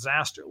total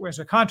disaster. Whereas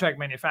a contract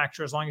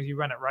manufacturer, as long as you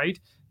run it right,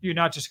 you're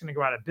not just going to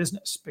go out of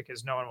business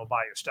because no one will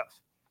buy your stuff.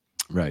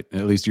 Right.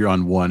 At least you're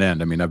on one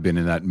end. I mean, I've been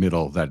in that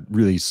middle, that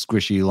really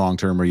squishy long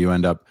term where you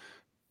end up,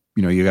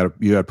 you got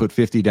to put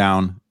 50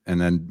 down, and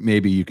then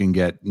maybe you can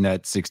get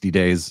net 60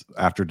 days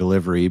after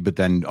delivery. But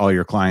then all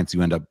your clients,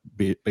 you end up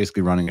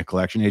basically running a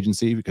collection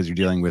agency, because you're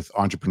dealing with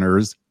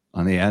entrepreneurs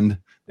on the end,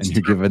 and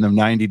you're giving them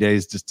 90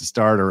 days just to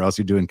start, or else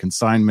you're doing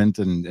consignment.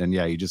 And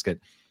you just get.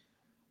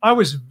 I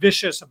was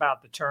vicious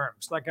about the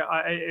terms. Like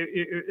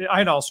I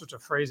had all sorts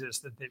of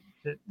phrases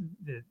that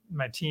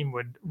my team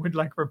would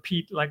like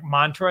repeat like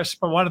mantras.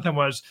 But one of them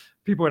was,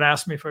 people would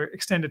ask me for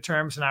extended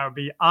terms, and I would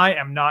be, I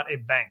am not a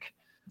bank.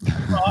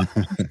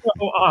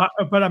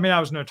 But I mean, I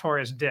was a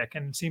notorious dick,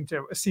 and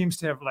it seems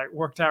to have like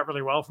worked out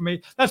really well for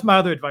me. That's my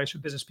other advice for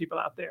business people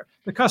out there.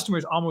 The customer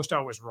is almost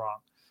always wrong.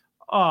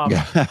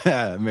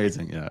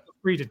 Amazing. Yeah. Feel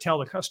free to tell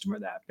the customer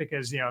that,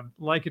 because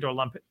like it or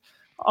lump it.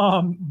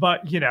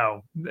 But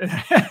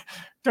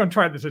don't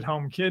try this at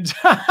home, kids.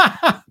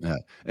 Yeah.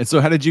 And so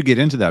how did you get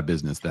into that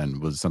business then?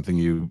 Was it something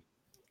you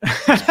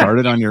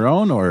started on your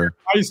own, or?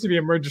 I used to be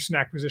a mergers and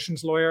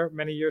acquisitions lawyer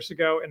many years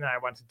ago, and I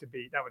wanted to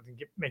be, that would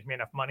make me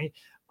enough money.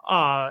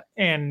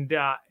 And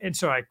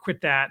so I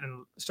quit that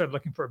and started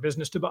looking for a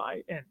business to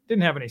buy, and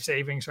didn't have any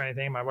savings or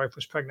anything. My wife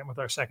was pregnant with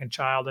our second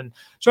child. And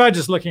so I was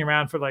just looking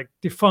around for like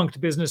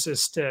defunct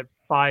businesses to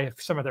buy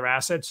some of their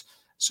assets.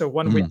 So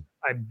one week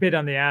I bid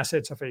on the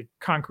assets of a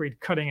concrete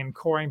cutting and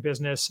coring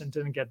business and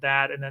didn't get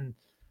that. And then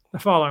the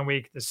following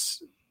week,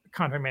 this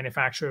contract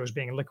manufacturer was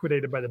being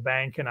liquidated by the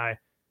bank, and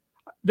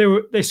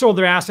they sold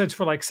their assets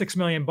for like $6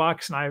 million,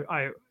 and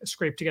I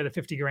scraped together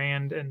 50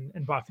 grand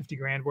and bought 50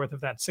 grand worth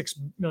of that $6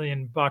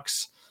 million.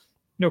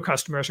 No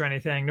customers or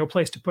anything, no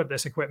place to put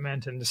this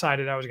equipment, and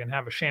decided I was going to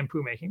have a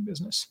shampoo making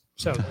business.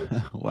 So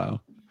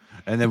wow.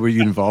 And then were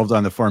you involved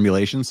on the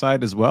formulation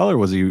side as well, or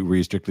were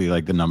you strictly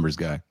like the numbers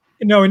guy?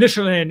 No,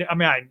 initially, I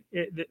mean,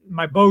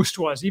 my boast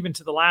was, even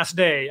to the last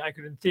day, I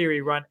could, in theory,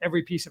 run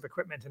every piece of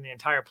equipment in the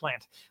entire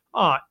plant.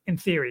 In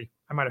theory,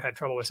 I might have had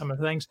trouble with some of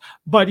the things,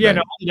 but I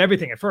did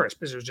everything at first,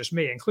 because it was just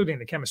me, including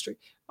the chemistry.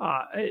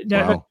 It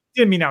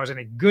didn't mean I was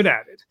any good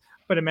at it,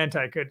 but it meant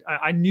I could.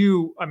 I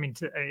knew. I mean,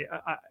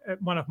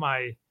 one of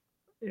my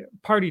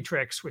party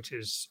tricks, which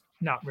is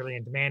not really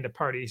in demand at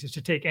parties, is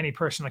to take any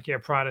personal care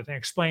product and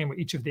explain what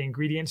each of the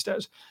ingredients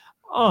does.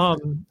 No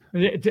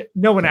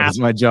one asked. That's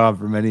my job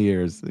for many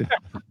years.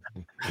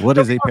 What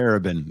is a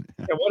paraben?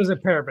 What is a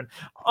paraben?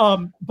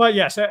 But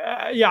yes,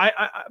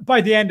 I by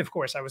the end, of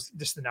course, I was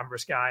just the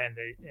numbers guy, and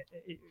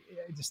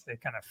just the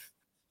kind of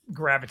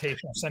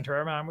gravitational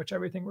center around which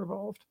everything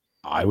revolved.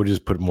 I would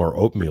just put more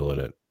oatmeal in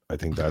it. I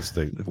think that's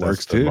the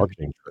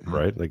marketing trend,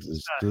 right? Like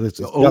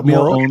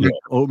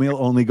oatmeal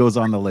only goes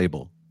on the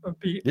label.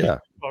 Yeah.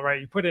 Well, right.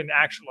 You put in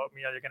actual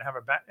oatmeal, you're going to have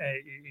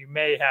you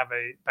may have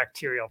a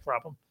bacterial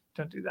problem.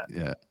 Don't do that.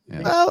 Yeah.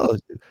 Well,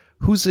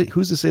 who's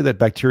to say that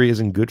bacteria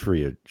isn't good for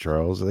you,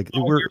 Charles? Like I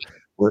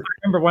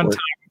remember one time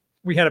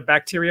we had a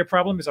bacteria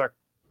problem because our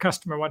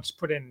customer once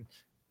put in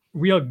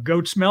real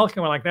goat's milk,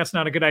 and we're like, that's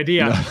not a good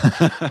idea.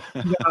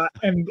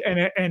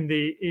 And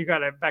you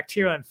got a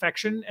bacterial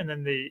infection, and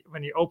then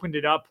when you opened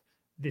it up,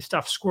 the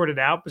stuff squirted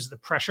out was the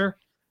pressure.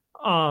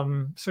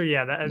 So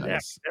yeah,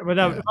 Nice. that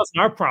wasn't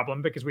our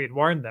problem because we had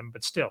warned them,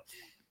 but still.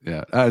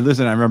 Yeah.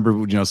 Listen, I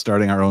remember,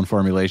 starting our own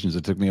formulations.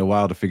 It took me a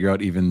while to figure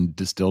out even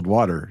distilled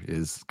water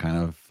is kind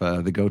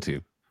of the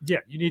go-to. Yeah,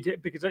 you need to,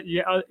 because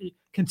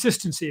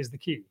consistency is the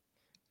key.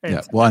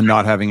 And well, and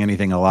not having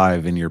anything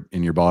alive in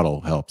your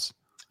bottle helps.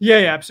 Yeah,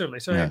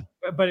 absolutely. So,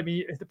 but I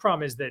mean, the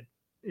problem is that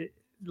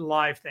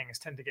live things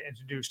tend to get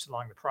introduced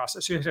along the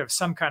process. You have to have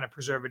some kind of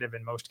preservative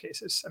in most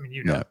cases. I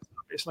mean,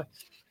 obviously.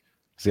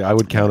 See, I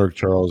would counter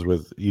Charles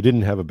with, you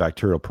didn't have a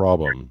bacterial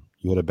problem.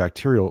 You had a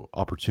bacterial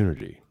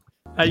opportunity.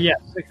 Yes,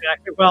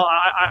 exactly. Well,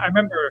 I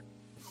remember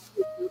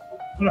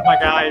one of my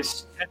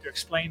guys had to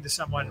explain to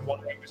someone why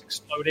it was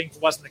exploding.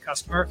 It wasn't the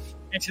customer.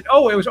 And said,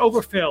 oh, it was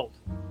overfilled.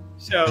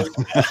 So.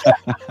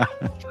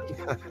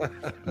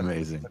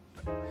 Amazing.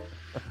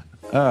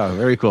 Oh,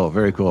 very cool.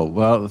 Very cool.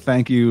 Well,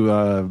 thank you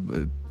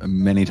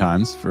many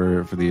times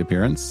for the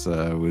appearance.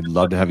 We'd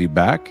love to have you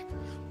back.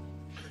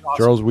 Awesome.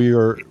 Charles, we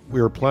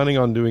are planning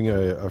on doing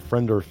a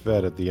friend or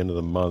fed at the end of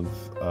the month,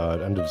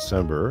 end of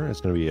December.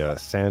 It's going to be a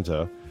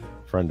Santa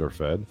friend or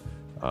fed,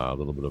 a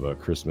little bit of a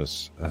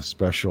Christmas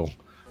special,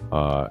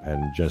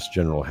 and just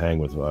general hang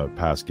with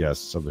past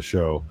guests of the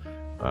show,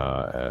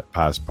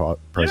 past,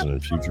 present,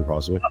 and future,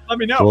 possibly. Let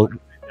me know.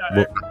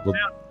 So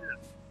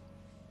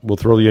we'll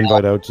throw the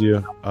invite out to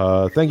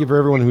you. Thank you for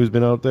everyone who's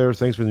been out there.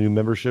 Thanks for the new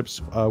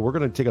memberships. We're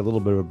going to take a little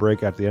bit of a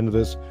break at the end of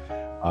this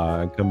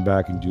and come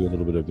back and do a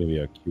little bit of maybe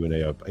a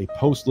Q&A, a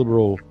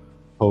post-liberal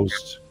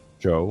post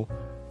show.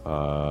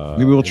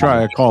 Maybe we'll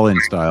try a call-in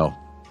style.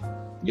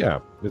 Yeah,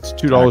 it's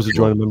 $2 to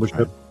join a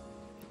membership.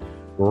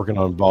 We're working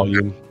on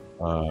volume,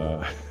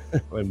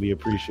 and we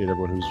appreciate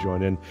everyone who's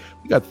joined in.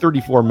 We got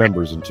 34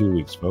 members in 2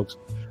 weeks, folks.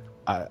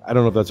 I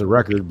don't know if that's a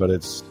record, but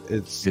it's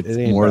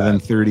more than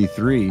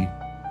 33.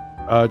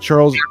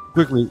 Charles,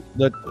 quickly,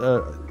 let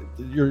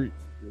your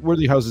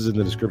Worthy House is in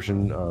the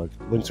description.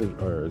 Links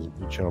are in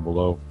the channel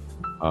below.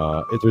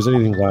 If there's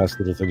anything last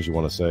little things you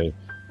want to say,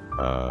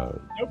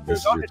 this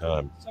is your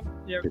time.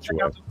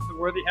 Check out the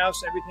Worthy House.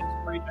 Everything's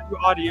great. I do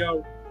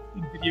audio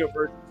and video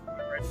versions of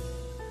it, right?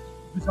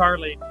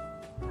 Bizarrely,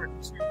 we're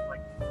consumed like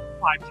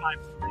 5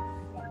 times a week.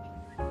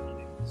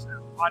 So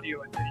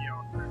audio and video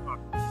are very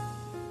popular.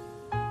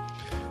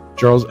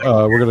 Charles,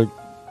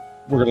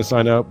 we're gonna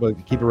sign out,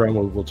 but keep around.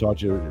 We'll talk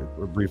to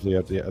you briefly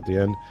at the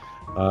end.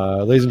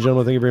 Ladies and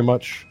gentlemen, thank you very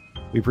much.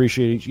 We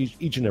appreciate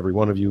each and every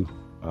one of you.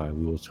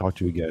 We will talk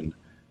to you again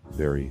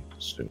very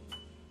soon.